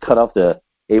 cut off the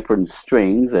apron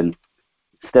strings and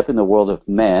step in the world of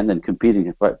men and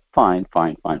competing. Fine.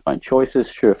 Choices,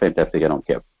 sure, fantastic. I don't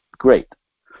care. Great.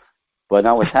 But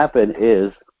now what's happened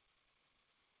is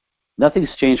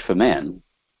nothing's changed for men.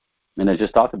 And I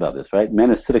just talked about this, right?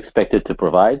 Men are still expected to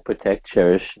provide, protect,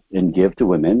 cherish, and give to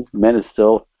women. Men are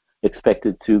still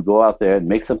expected to go out there and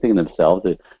make something of themselves.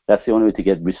 That's the only way to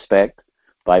get respect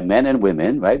by men and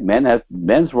women, right?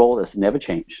 Men's role has never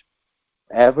changed.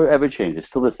 ever changed. It's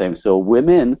still the same. So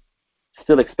women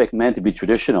still expect men to be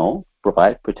traditional,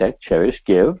 provide, protect, cherish,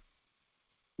 give,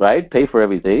 right? Pay for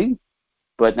everything.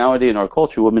 But nowadays in our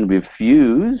culture, women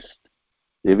refuse.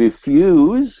 They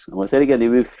refuse. I want to say it again. They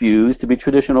refuse to be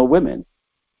traditional women,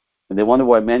 and they wonder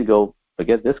why men go,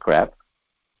 forget this crap,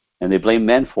 and they blame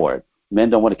men for it. Men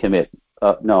don't want to commit.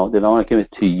 No, they don't want to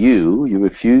commit to you. You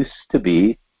refuse to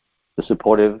be the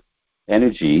supportive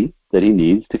energy that he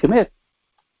needs to commit.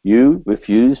 You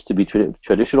refuse to be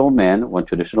traditional men, want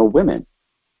traditional women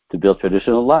to build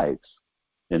traditional lives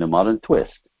in a modern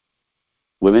twist.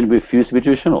 Women refuse to be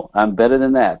traditional. I'm better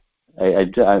than that.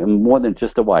 I'm more than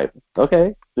just a wife.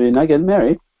 Okay, so you're not getting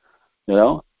married.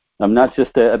 I'm not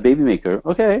just a baby maker.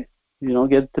 Okay, you don't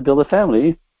get to build a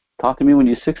family. Talk to me when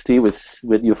you're 60 with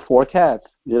your 4 cats.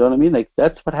 You know what I mean? Like,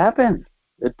 that's what happens.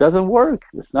 It doesn't work.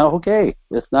 It's not okay.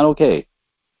 It's not okay.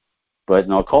 But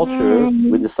in our culture,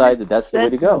 we decided that's the way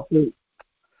to go.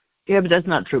 Yeah, but that's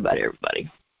not true about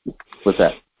everybody. What's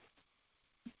that?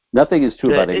 Nothing is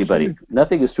true about anybody.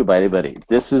 Nothing is true about anybody.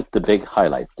 This is the big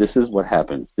highlight. This is what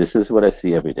happens. This is what I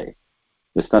see every day.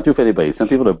 It's not true for anybody. Some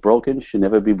people are broken, should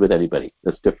never be with anybody.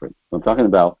 That's different. I'm talking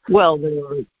about... Well, that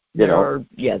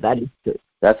is true.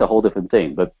 That's a whole different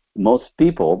thing. But most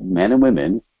people, men and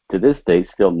women, to this day,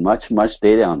 still much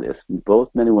data on this. Both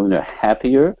men and women are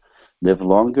happier, live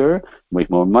longer, make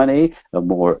more money, are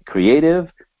more creative,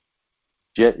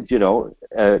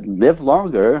 live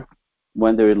longer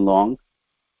when they're in long,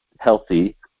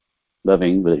 healthy,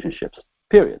 loving relationships,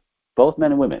 period. Both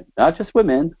men and women, not just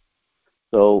women.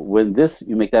 So when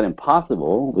you make that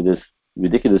impossible with this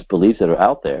ridiculous beliefs that are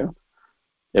out there,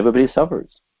 everybody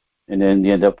suffers. And then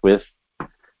you end up with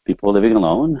people living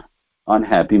alone,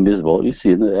 unhappy, miserable. You see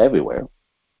it everywhere.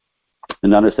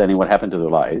 And understanding what happened to their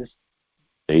lives,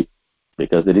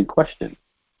 because they didn't question,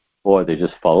 or they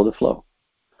just follow the flow.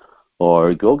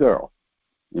 Or go girl.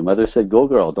 Your mother said, go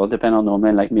girl, don't depend on no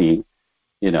man like me.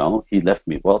 He left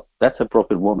me. Well, that's a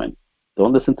broken woman.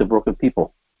 Don't listen to broken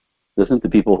people. Listen to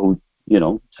people who,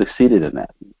 succeeded in that.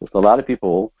 There's a lot of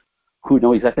people who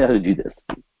know exactly how to do this.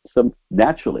 Some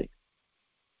naturally.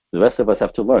 The rest of us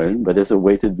have to learn, but there's a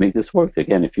way to make this work.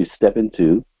 Again, if you step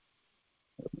into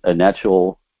a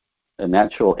natural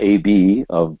A-B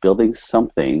of building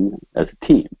something as a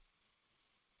team.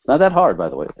 It's not that hard, by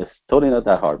the way. It's totally not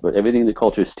that hard, but everything the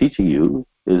culture is teaching you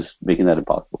is making that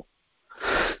impossible.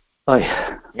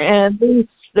 And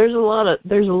there's a lot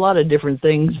of different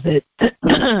things that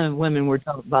women were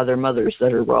taught by their mothers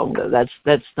that are wrong. Though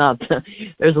that's not.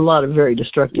 There's a lot of very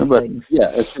destructive things. Yeah,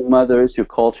 it's your mothers, your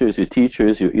cultures, your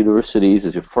teachers, your universities,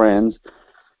 it's your friends.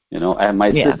 I have my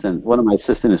assistant. One of my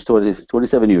assistants is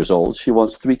 27 years old. She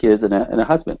wants 3 kids and a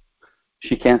husband.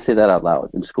 She can't say that out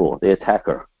loud in school. They attack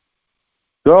her.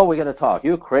 Girl, we got to talk.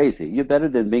 You're crazy. You're better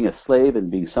than being a slave and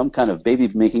being some kind of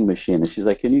baby-making machine. And she's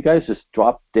like, can you guys just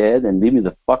drop dead and leave me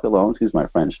the fuck alone? Excuse my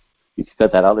French. You can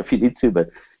cut that out if you need to, but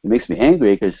it makes me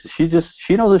angry because she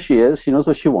knows who she is. She knows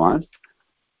what she wants,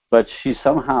 but she's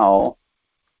somehow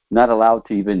not allowed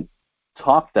to even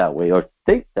talk that way or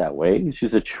think that way.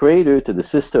 She's a traitor to the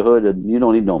sisterhood, and you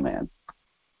don't need no man.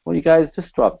 Well, you guys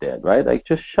just drop dead, right? Like,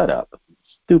 just shut up.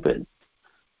 Stupid,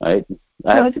 right?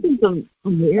 It depends on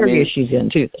the area she's in,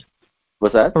 too.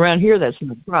 What's that? Around here, that's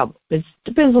not a problem. It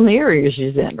depends on the area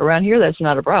she's in. Around here, that's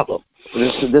not a problem.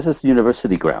 This is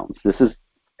university grounds. This is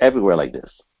everywhere like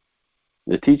this.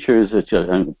 The teachers are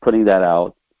just putting that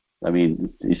out. I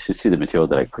mean, you should see the material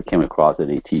that I came across that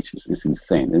they teach. It's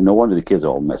insane. And no wonder the kids are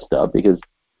all messed up because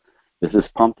this is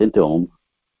pumped into them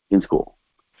in school,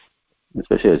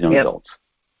 especially as young adults.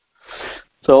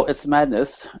 So it's madness,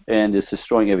 and it's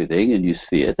destroying everything, and you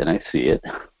see it, and I see it.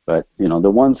 But, the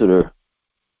ones that are,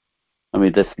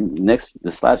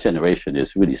 this last generation is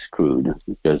really screwed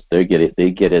because they get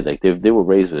it, like they were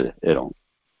raised with,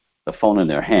 a phone in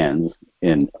their hands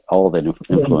and all that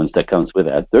influence that comes with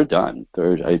that. They're done.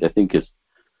 I think it's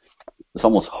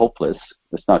almost hopeless.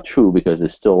 It's not true because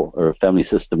it's still a family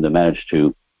system that managed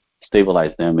to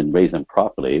stabilize them and raise them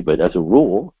properly. But as a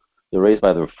rule, they're raised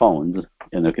by their phones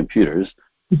and their computers.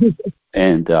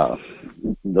 And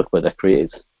look what that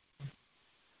creates.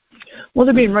 Well,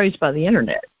 they're being raised by the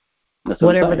internet. That's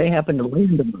whatever they happen to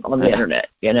learn on the internet,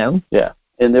 Yeah,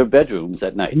 in their bedrooms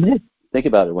at night. Think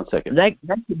about it 1 second. That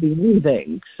could be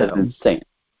anything. So. That's insane.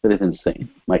 That is insane.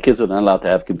 My kids are not allowed to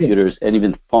have computers and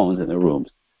even phones in their rooms.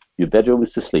 Your bedroom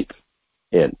is to sleep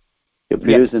in.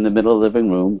 Computers in the middle of the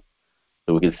living room,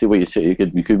 so we can see what you say. You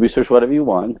could research whatever you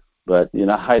want, but you're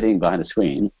not hiding behind a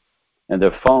screen. And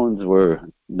their phones were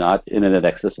not internet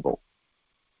accessible.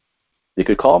 They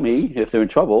could call me if they're in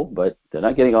trouble, but they're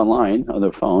not getting online on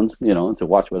their phones, to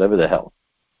watch whatever the hell.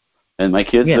 And my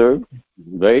kids are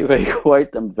very, very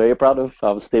quiet. I'm very proud of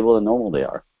how stable and normal they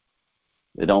are.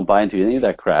 They don't buy into any of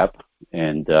that crap,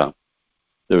 and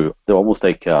they're almost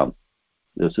like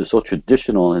they're so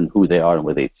traditional in who they are and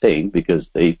what they think because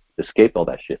they escaped all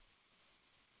that shit.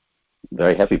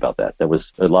 Very happy about that. That was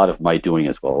a lot of my doing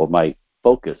as well, or my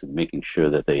focus in making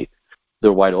sure that their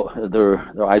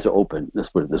eyes are open. Let's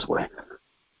put it this way.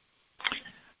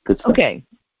 Good stuff. Okay,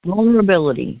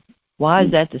 vulnerability. Why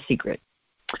is that the secret?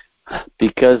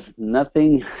 Because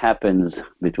nothing happens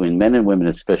between men and women,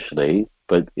 especially,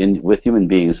 but with human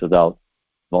beings without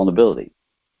vulnerability.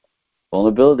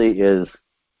 Vulnerability is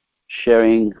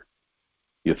sharing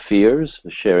your fears,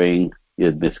 sharing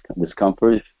your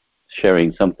discomfort,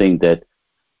 sharing something that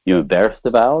you're embarrassed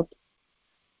about.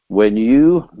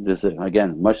 There's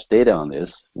again much data on this.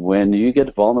 When you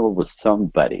get vulnerable with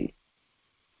somebody,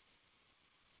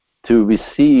 to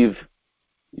receive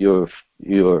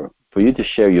for you to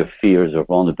share your fears or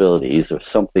vulnerabilities or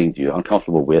something you're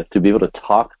uncomfortable with, to be able to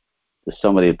talk to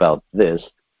somebody about this,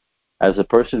 as a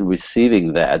person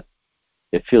receiving that,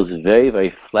 it feels very,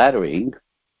 very flattering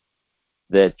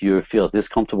that you feel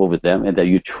discomfortable with them and that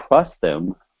you trust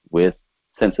them with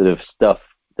sensitive stuff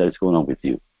that is going on with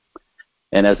you.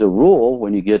 And as a rule,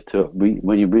 when you get to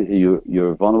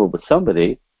you're vulnerable with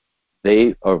somebody,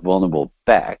 they are vulnerable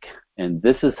back, and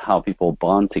this is how people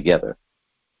bond together.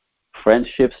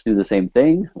 Friendships do the same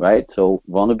thing, right? So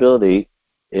vulnerability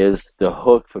is the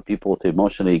hook for people to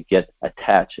emotionally get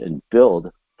attached and build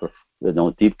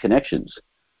deep connections.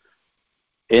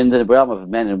 In the realm of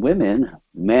men and women,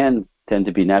 men tend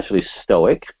to be naturally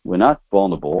stoic. We're not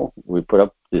vulnerable. We put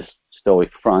up this stoic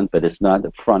front, but it's not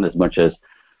a front as much as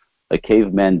a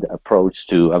caveman approach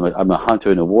to I'm a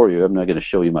hunter and a warrior. I'm not going to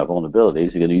show you my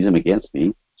vulnerabilities. You're going to use them against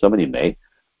me. Somebody may.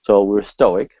 So we're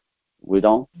stoic. We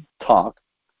don't talk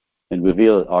and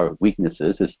reveal our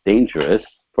weaknesses. It's dangerous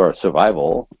for our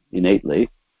survival innately.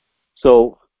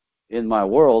 So in my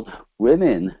world,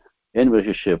 women in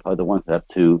relationship are the ones that have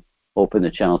to open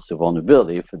the channels to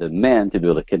vulnerability for the men to be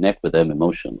able to connect with them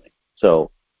emotionally.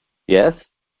 So yes,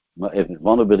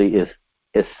 vulnerability is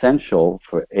essential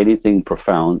for anything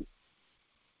profound,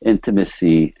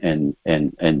 intimacy and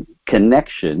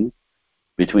connection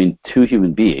between two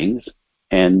human beings.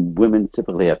 And women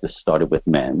typically have to start it with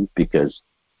men because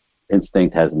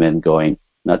instinct has men going,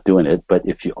 not doing it. But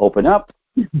if you open up,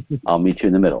 I'll meet you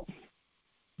in the middle.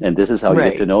 And this is how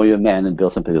you get to know your man and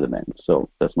build something with the men. So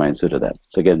that's my answer to that.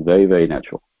 So again, very, very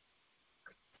natural.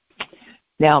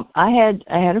 Now, I had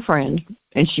a friend,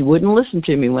 and she wouldn't listen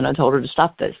to me when I told her to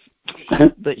stop this.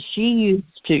 But she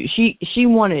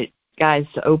wanted guys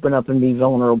to open up and be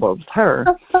vulnerable with her.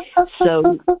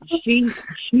 So she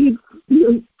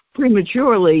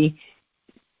prematurely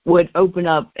would open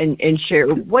up and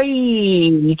share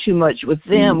way too much with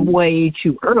them way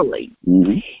too early.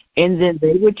 Mm-hmm. And then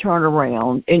they would turn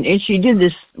around, and she did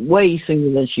this way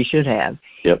sooner than she should have.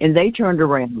 Yep. And they turned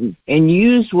around and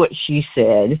used what she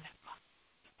said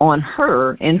on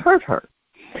her and hurt her.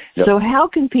 Yep. So how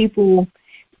can people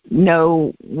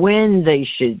know when they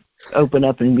should open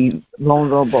up and be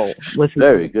vulnerable with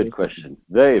Very good question.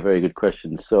 Very, very good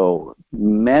question. So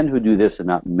men who do this are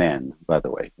not men, by the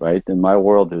way, right? In my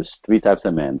world, there's three types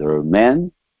of men. There are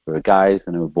men, there are guys,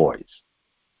 and there are boys.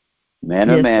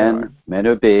 Men are men, men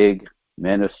are big,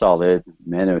 men are solid,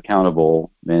 men are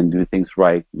accountable, men do things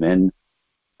right, men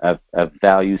have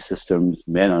value systems,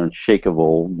 men are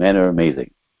unshakable, men are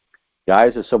amazing.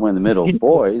 Guys are somewhere in the middle.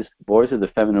 Boys are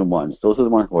the feminine ones. Those are the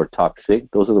ones who are toxic.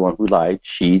 Those are the ones who lie,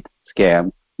 cheat,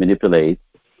 scam, manipulate,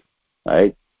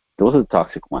 right? Those are the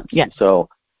toxic ones. Yeah. So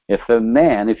if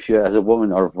you as a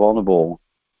woman are vulnerable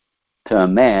to a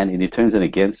man and he turns it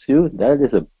against you, that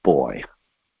is a boy.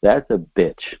 That's a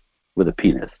bitch with a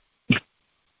penis.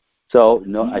 So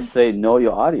I say know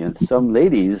your audience. Some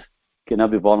ladies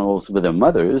cannot be vulnerable with their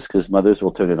mothers because mothers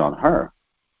will turn it on her.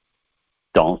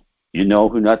 Don't. You know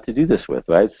who not to do this with,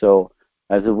 right? So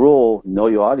as a rule, know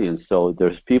your audience. So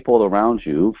there's people around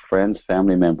you, friends,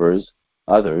 family members,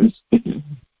 others,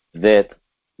 that,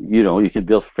 you can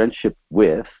build friendship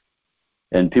with,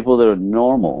 and people that are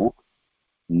normal,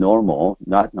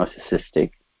 not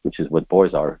narcissistic, which is what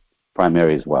boys are,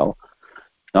 primary as well.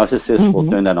 Narcissists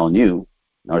will turn that on you.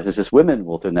 Narcissist women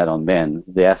will turn that on men.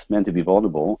 They ask men to be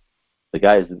vulnerable. The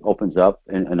guy opens up,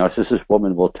 and a narcissist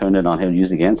woman will turn it on him,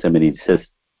 use it against him, and he says,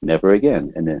 never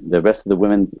again. And then the rest of the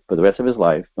women, for the rest of his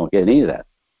life, don't get any of that.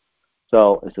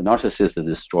 So it's a narcissist that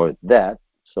destroyed that.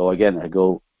 So again, I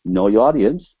go, know your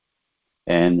audience,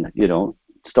 and,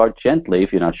 start gently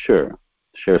if you're not sure.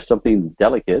 Share something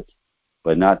delicate,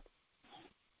 but not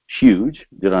huge,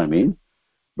 you know what I mean?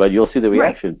 But you'll see the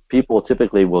reaction. Right. People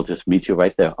typically will just meet you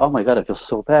right there. Oh my God, I feel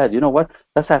so bad. You know what?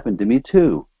 That's happened to me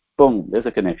too. Boom, there's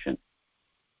a connection.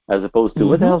 As opposed to,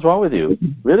 what the hell's wrong with you?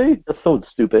 Really? That's so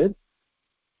stupid.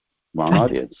 Wrong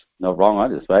audience. No, wrong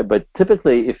audience, right? But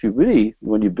typically, if you really,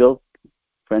 when you build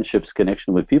friendships,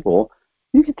 connection with people,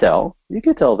 you can tell. You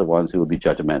can tell the ones who will be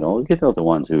judgmental. You can tell the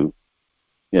ones who,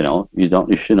 you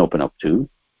shouldn't open up to.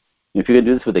 If you can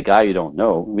do this with a guy you don't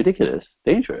know, ridiculous,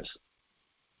 dangerous.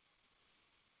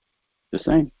 Just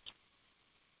saying.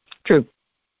 True.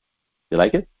 You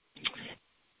like it?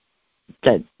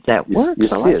 That works. You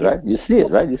see it, right? You see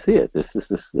it, right? You see it.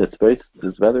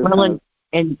 It's rather. Well,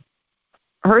 and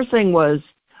her thing was,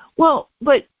 well,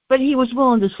 but he was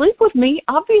willing to sleep with me.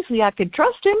 Obviously, I could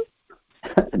trust him.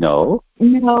 No.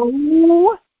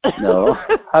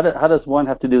 How does one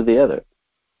have to do the other?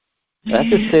 I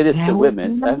have to say this to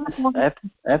women. I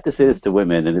have to say this to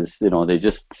women, and it's they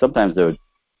just sometimes their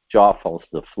jaw falls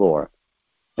to the floor.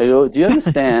 I go, do you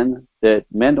understand that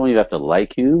men don't even have to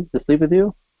like you to sleep with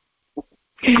you?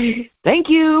 Thank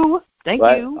you.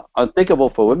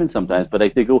 Unthinkable for women sometimes, but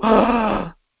they go,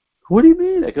 what do you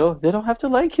mean? I go, they don't have to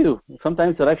like you.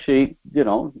 Sometimes they'll actually,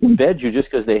 bed you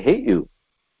just because they hate you,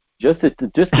 just to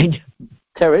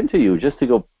tear into you, just to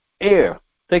go,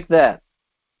 take that.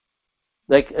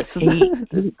 Like it's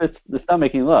not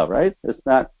making love, right? It's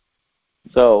not.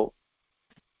 So,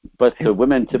 but for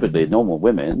women, typically normal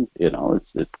women,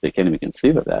 they can't even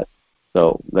conceive of that.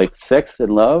 So, like sex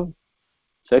and love.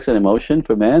 Sex and emotion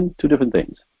for men, two different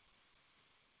things.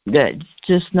 That's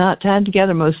just not tied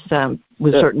together most of the time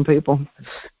with certain people.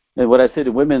 And what I say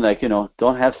to women,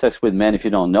 don't have sex with men if you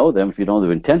don't know them, if you don't know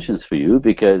their intentions for you,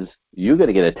 because you're going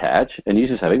to get attached and he's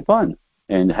just having fun.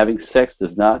 And having sex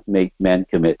does not make men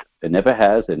commit. It never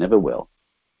has, it never will.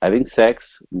 Having sex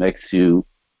makes you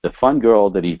the fun girl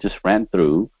that he just ran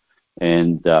through,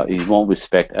 and he won't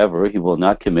respect ever. He will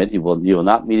not commit. He will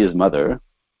not meet his mother.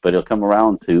 But he'll come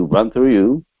around to run through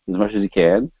you as much as he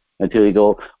can until you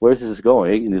go, where's this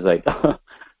going? And he's like,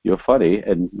 you're funny,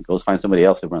 and goes find somebody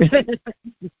else to run through.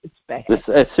 It's bad.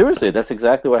 Seriously, that's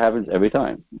exactly what happens every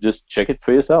time. Just check it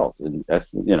for yourself. And that's,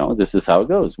 this is how it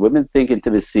goes. Women think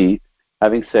intimacy,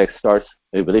 having sex, starts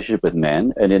a relationship with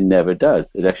men, and it never does.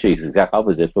 It actually is the exact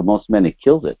opposite. For most men, it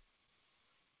kills it.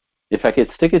 If I could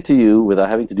stick it to you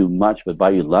without having to do much but buy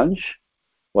you lunch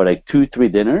or like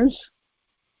 2-3 dinners,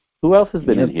 who else has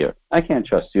been in here? I can't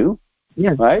trust you,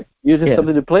 right? You're just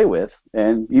something to play with.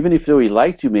 And even if he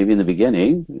liked you maybe in the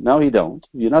beginning, now he don't.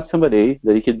 You're not somebody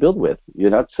that he could build with.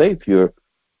 You're not safe. You're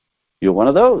one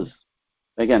of those.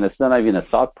 Again, it's not even a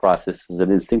thought process. It's an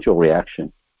instinctual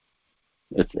reaction.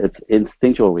 It's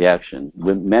instinctual reaction.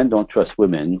 When men don't trust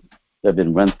women that have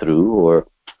been run through, or,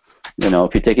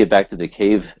 if you take it back to the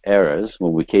cave eras,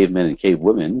 when we cavemen and cave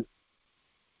women,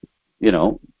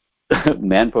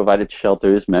 men provided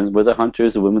shelters, men were the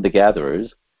hunters, the women were the gatherers.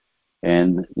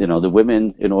 And, the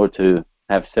women, in order to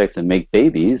have sex and make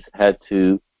babies, had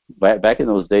to, back in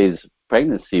those days,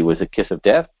 pregnancy was a kiss of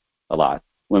death a lot.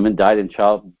 Women died in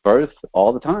childbirth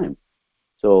all the time.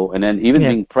 So, and then even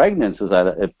being pregnant was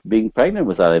a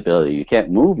liability. You can't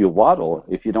move, you waddle.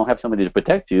 If you don't have somebody to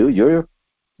protect you, you're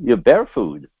bear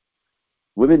food.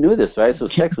 Women knew this, right? So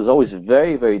sex was always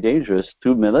very, very dangerous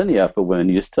through millennia for women.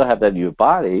 You still have that in your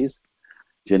bodies,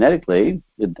 genetically,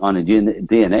 on a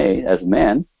DNA as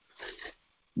men.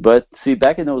 But see,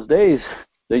 back in those days,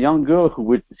 the young girl who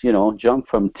would, jump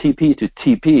from TP to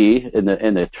TP in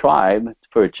the tribe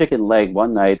for a chicken leg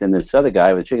one night, and this other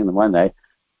guy with chicken one night,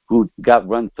 who got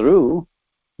run through,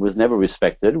 was never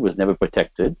respected, was never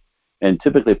protected, and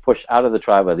typically pushed out of the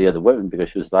tribe by the other women because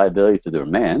she was a liability to their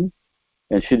man,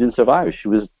 and she didn't survive. She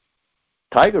was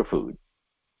tiger food.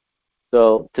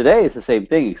 So today it's the same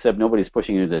thing, except nobody's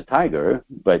pushing you to the tiger,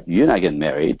 but you're not getting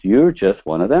married. You're just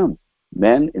one of them.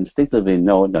 Men instinctively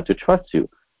know not to trust you.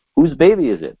 Whose baby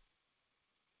is it?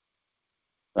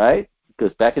 Right?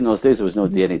 Because back in those days there was no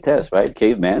DNA test, right?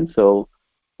 Caveman. So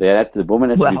the woman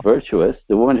has to be virtuous.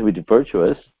 The woman has to be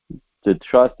virtuous to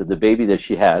trust that the baby that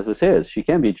she has is his. She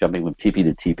can't be jumping from TP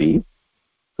to TP.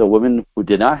 So women who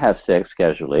did not have sex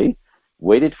casually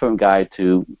waited for a guy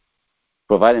to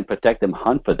provide and protect them,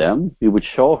 hunt for them. He would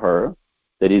show her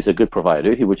that he's a good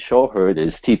provider. He would show her that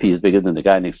his TP is bigger than the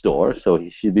guy next door, so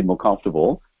she'd be more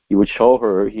comfortable. He would show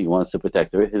her he wants to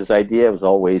protect her. His idea was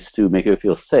always to make her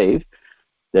feel safe,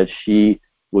 that she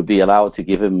would be allowed to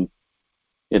give him,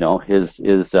 a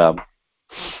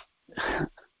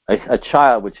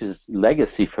child, which is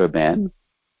legacy for a man,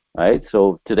 right?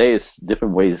 So today is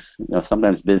different ways.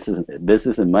 Sometimes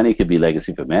business and money could be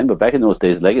legacy for men, but back in those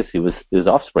days, legacy was his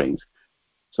offsprings.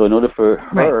 So in order for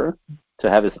her to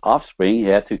have his offspring, he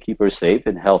had to keep her safe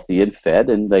and healthy and fed,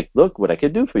 and like, look what I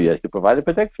can do for you. I can provide and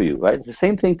protect for you, right? It's the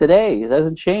same thing today. It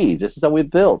hasn't changed. This is how we're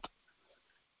built.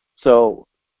 So,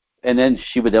 and then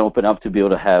she would then open up to be able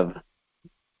to have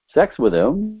sex with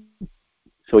him.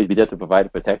 So he'd be there to provide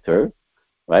and protect her,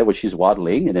 right? When she's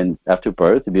waddling, and then after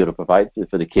birth to be able to provide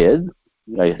for the kid.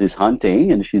 Right? He's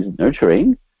hunting and she's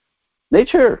nurturing.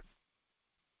 Nature.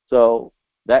 So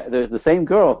that there's the same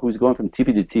girl who's going from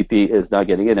TP to TP is not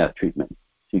getting in that treatment.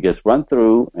 She gets run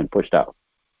through and pushed out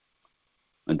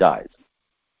and dies.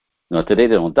 Now today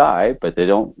they don't die, but they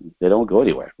don't go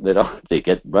anywhere. They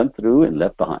get run through and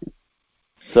left behind.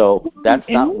 So that's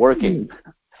not working.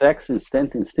 Sex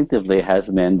instinctively has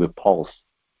men repulsed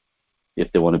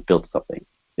if they want to build something.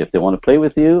 If they want to play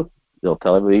with you, they'll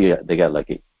tell everybody they got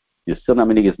lucky. You're still not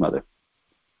meeting his mother.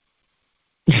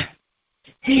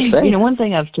 One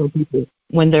thing I've told people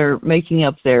when they're making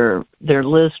up their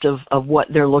list of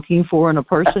what they're looking for in a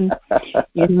person,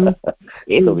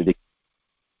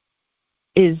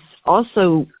 is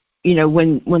also,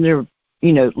 when they're,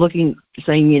 looking,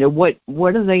 saying,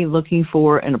 what are they looking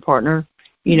for in a partner,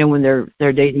 when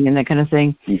they're dating and that kind of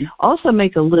thing. Mm-hmm. Also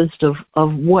make a list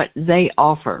of what they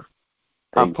offer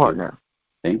a partner.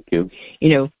 Thank you.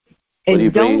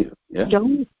 And don't,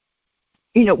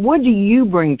 what do you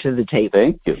bring to the table?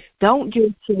 Thank you. Don't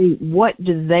just say, what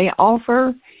do they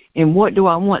offer and what do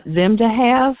I want them to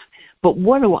have, but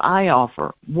what do I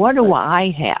offer? What do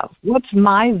I have? What's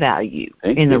my value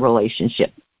in the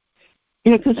relationship?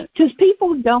 Because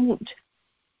people don't,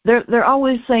 they're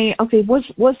always saying, okay,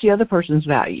 what's the other person's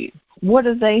value? What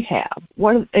do they have?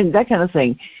 And that kind of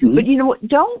thing. Mm-hmm. But you know what?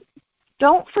 Don't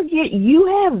forget you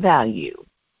have value.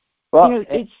 Well,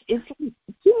 it's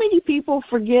too many people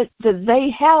forget that they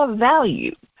have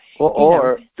value.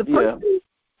 Well,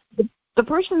 the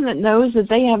person that knows that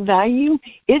they have value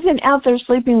isn't out there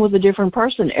sleeping with a different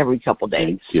person every couple of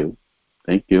days.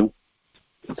 Thank you.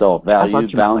 So value,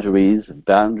 boundaries,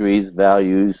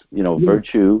 values,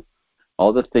 virtue,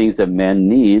 all the things that men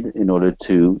need in order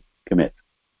to commit.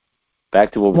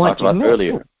 Back to what we talked about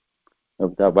earlier.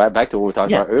 Back to what we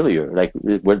talked about earlier. Like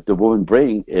what the woman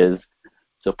brings is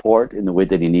support in the way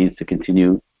that he needs to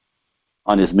continue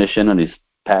on his mission, on his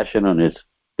passion, on his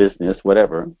business,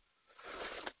 whatever.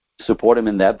 Support him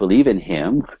in that, believe in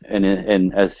him, and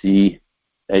as she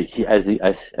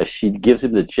gives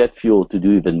him the jet fuel to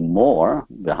do even more.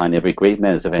 Behind every great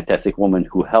man is a fantastic woman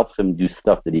who helps him do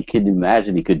stuff that he couldn't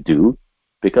imagine he could do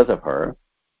because of her.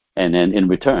 And then in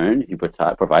return, he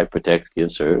provides, protects,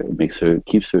 gives her,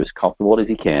 keeps her as comfortable as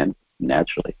he can,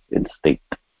 naturally, instinct.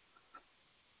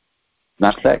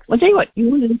 Not sex. Well, tell you what,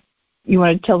 you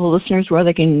want to tell the listeners where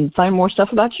they can find more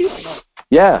stuff about you?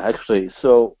 Yeah, actually.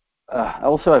 So I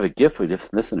also have a gift for just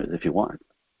listeners if you want.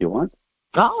 You want?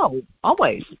 Oh,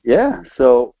 always. Yeah.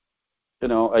 So,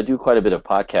 I do quite a bit of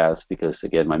podcasts because,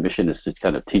 again, my mission is to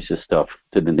kind of teach this stuff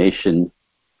to the nation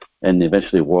and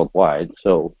eventually worldwide.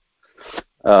 So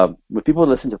when people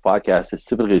listen to podcasts, it's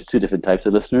typically two different types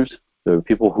of listeners. There are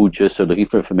people who just are looking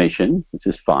for information, which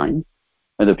is fine,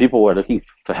 and there are people who are looking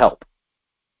for help.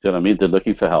 You know what I mean? They're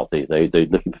looking for help. They're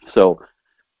looking. So,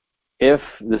 if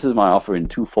this is my offer in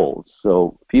two folds.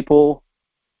 So, people,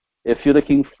 if you're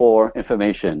looking for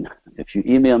information, if you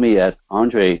email me at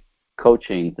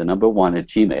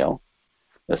andrecoaching1@gmail,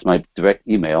 that's my direct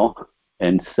email,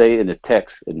 and say in the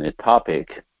text, in the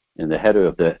topic, in the header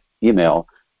of the email,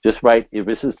 just write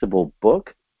Irresistible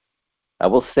Book. I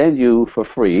will send you for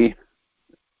free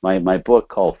my book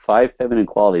called 5 Feminine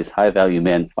Qualities High Value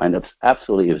Men Find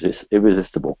Absolutely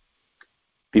Irresistible.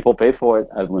 People pay for it.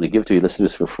 I'm going to give it to you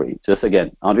listeners for free. Just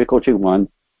again,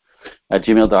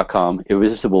 andrecoaching1@gmail.com,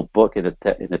 Irresistible Book in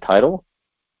the title,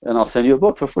 and I'll send you a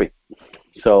book for free.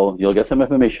 So you'll get some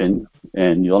information,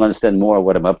 and you'll understand more of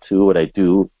what I'm up to, what I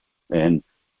do, and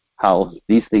how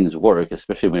these things work,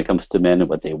 especially when it comes to men and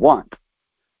what they want.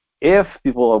 If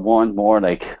people want more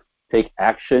like take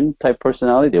action type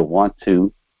personality, they want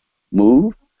to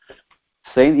move,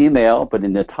 same email, but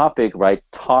in the topic, write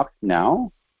talk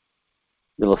now.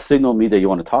 It'll signal me that you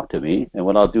want to talk to me, and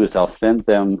what I'll do is I'll send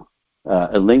them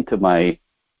a link to my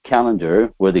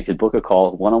calendar where they can book a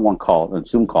call, one-on-one call, a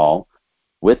Zoom call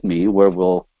with me, where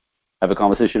we'll have a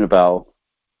conversation about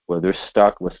where they're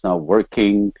stuck, what's not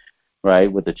working,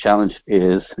 right, what the challenge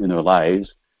is in their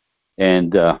lives,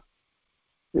 and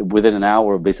within an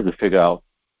hour, basically figure out,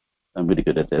 I'm really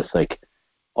good at this, like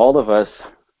all of us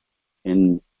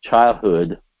in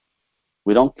childhood,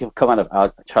 we don't come out of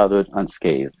our childhood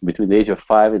unscathed. Between the age of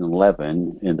 5 and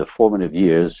 11, in the formative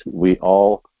years, we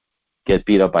all get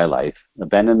beat up by life.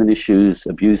 Abandonment issues,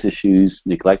 abuse issues,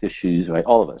 neglect issues, right?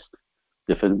 All of us,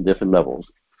 different levels.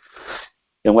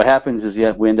 And what happens is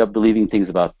we end up believing things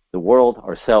about the world,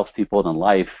 ourselves, people, and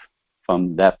life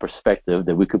from that perspective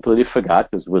that we completely forgot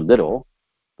because we're little.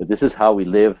 But this is how we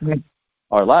live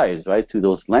our lives, right? Through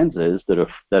those lenses that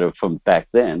are from back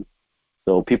then.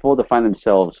 So people that find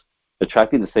themselves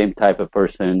attracting the same type of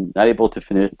person, not able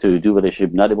to do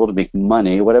relationship, not able to make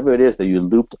money, whatever it is that you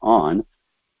looped on,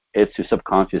 it's your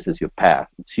subconscious, it's your path,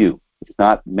 it's you. It's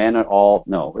not men are all,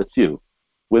 no, it's you.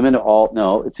 Women are all,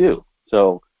 no, it's you.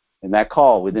 So in that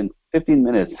call, within 15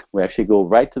 minutes, we actually go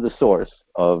right to the source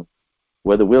of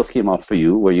where the wheels came off for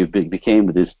you, where you became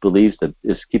with these beliefs that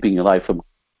is keeping your life from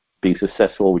being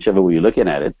successful, whichever way you're looking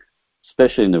at it,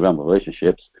 especially in the realm of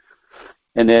relationships.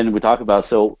 And then we talk about,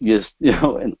 so,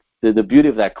 and the beauty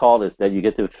of that call is that you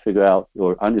get to figure out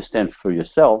or understand for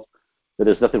yourself that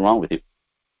there's nothing wrong with you.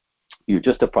 You're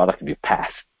just a product of your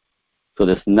past. So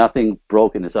there's nothing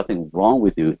broken. There's nothing wrong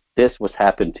with you. This was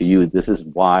happened to you. This is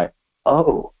why.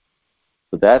 Oh,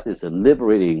 so that is a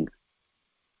liberating,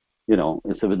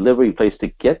 it's a liberating place to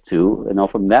get to. And now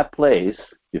from that place,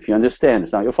 if you understand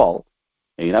it's not your fault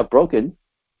and you're not broken,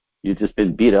 you've just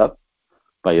been beat up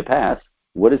by your past.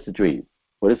 What is the dream?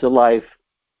 What is the life?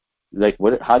 Like,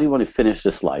 how do you want to finish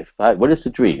this life? What is the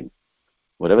dream?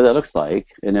 Whatever that looks like,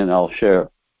 and then I'll share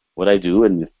what I do,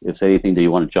 and if there's anything that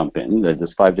you want to jump in,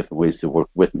 there's 5 different ways to work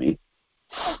with me.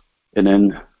 And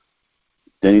then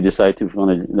you decide if you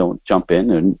want to jump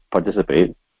in and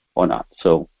participate or not.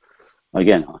 So,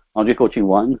 again, Andre Coaching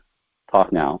 1,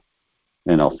 talk now,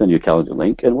 and I'll send you a calendar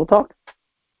link, and we'll talk.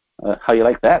 How you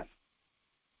like that?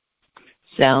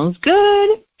 Sounds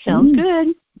good. Sounds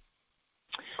good.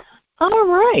 All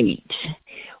right.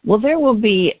 Well, there will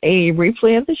be a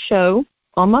replay of the show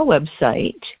on my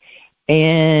website.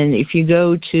 And if you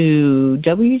go to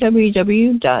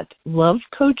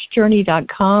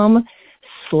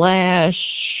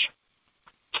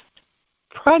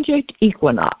www.lovecoachjourney.com/Project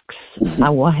Equinox, I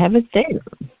will have it there.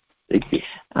 Thank you.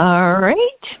 All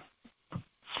right.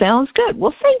 Sounds good.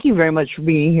 Well, thank you very much for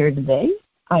being here today.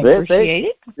 I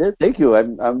appreciate it. Thank you.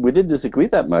 We didn't disagree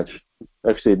that much.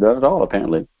 Actually, not at all,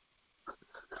 apparently.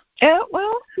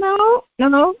 Well, no.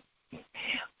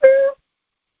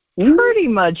 We're pretty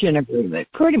much in agreement.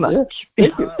 Pretty much. Yeah,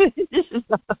 thank you.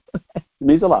 It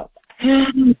means a lot.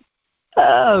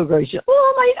 Oh, gracious. Well,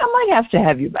 I might have to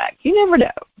have you back. You never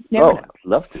know. Never know.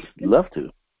 Love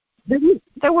to.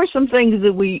 There were some things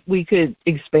that we could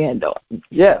expand on.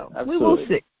 Yeah, so absolutely. We will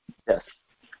see. Yes.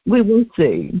 We will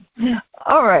see.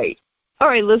 All right,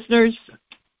 listeners.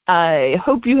 I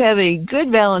hope you have a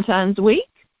good Valentine's week,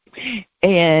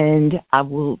 and I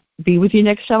will be with you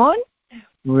next time on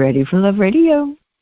Ready for Love Radio.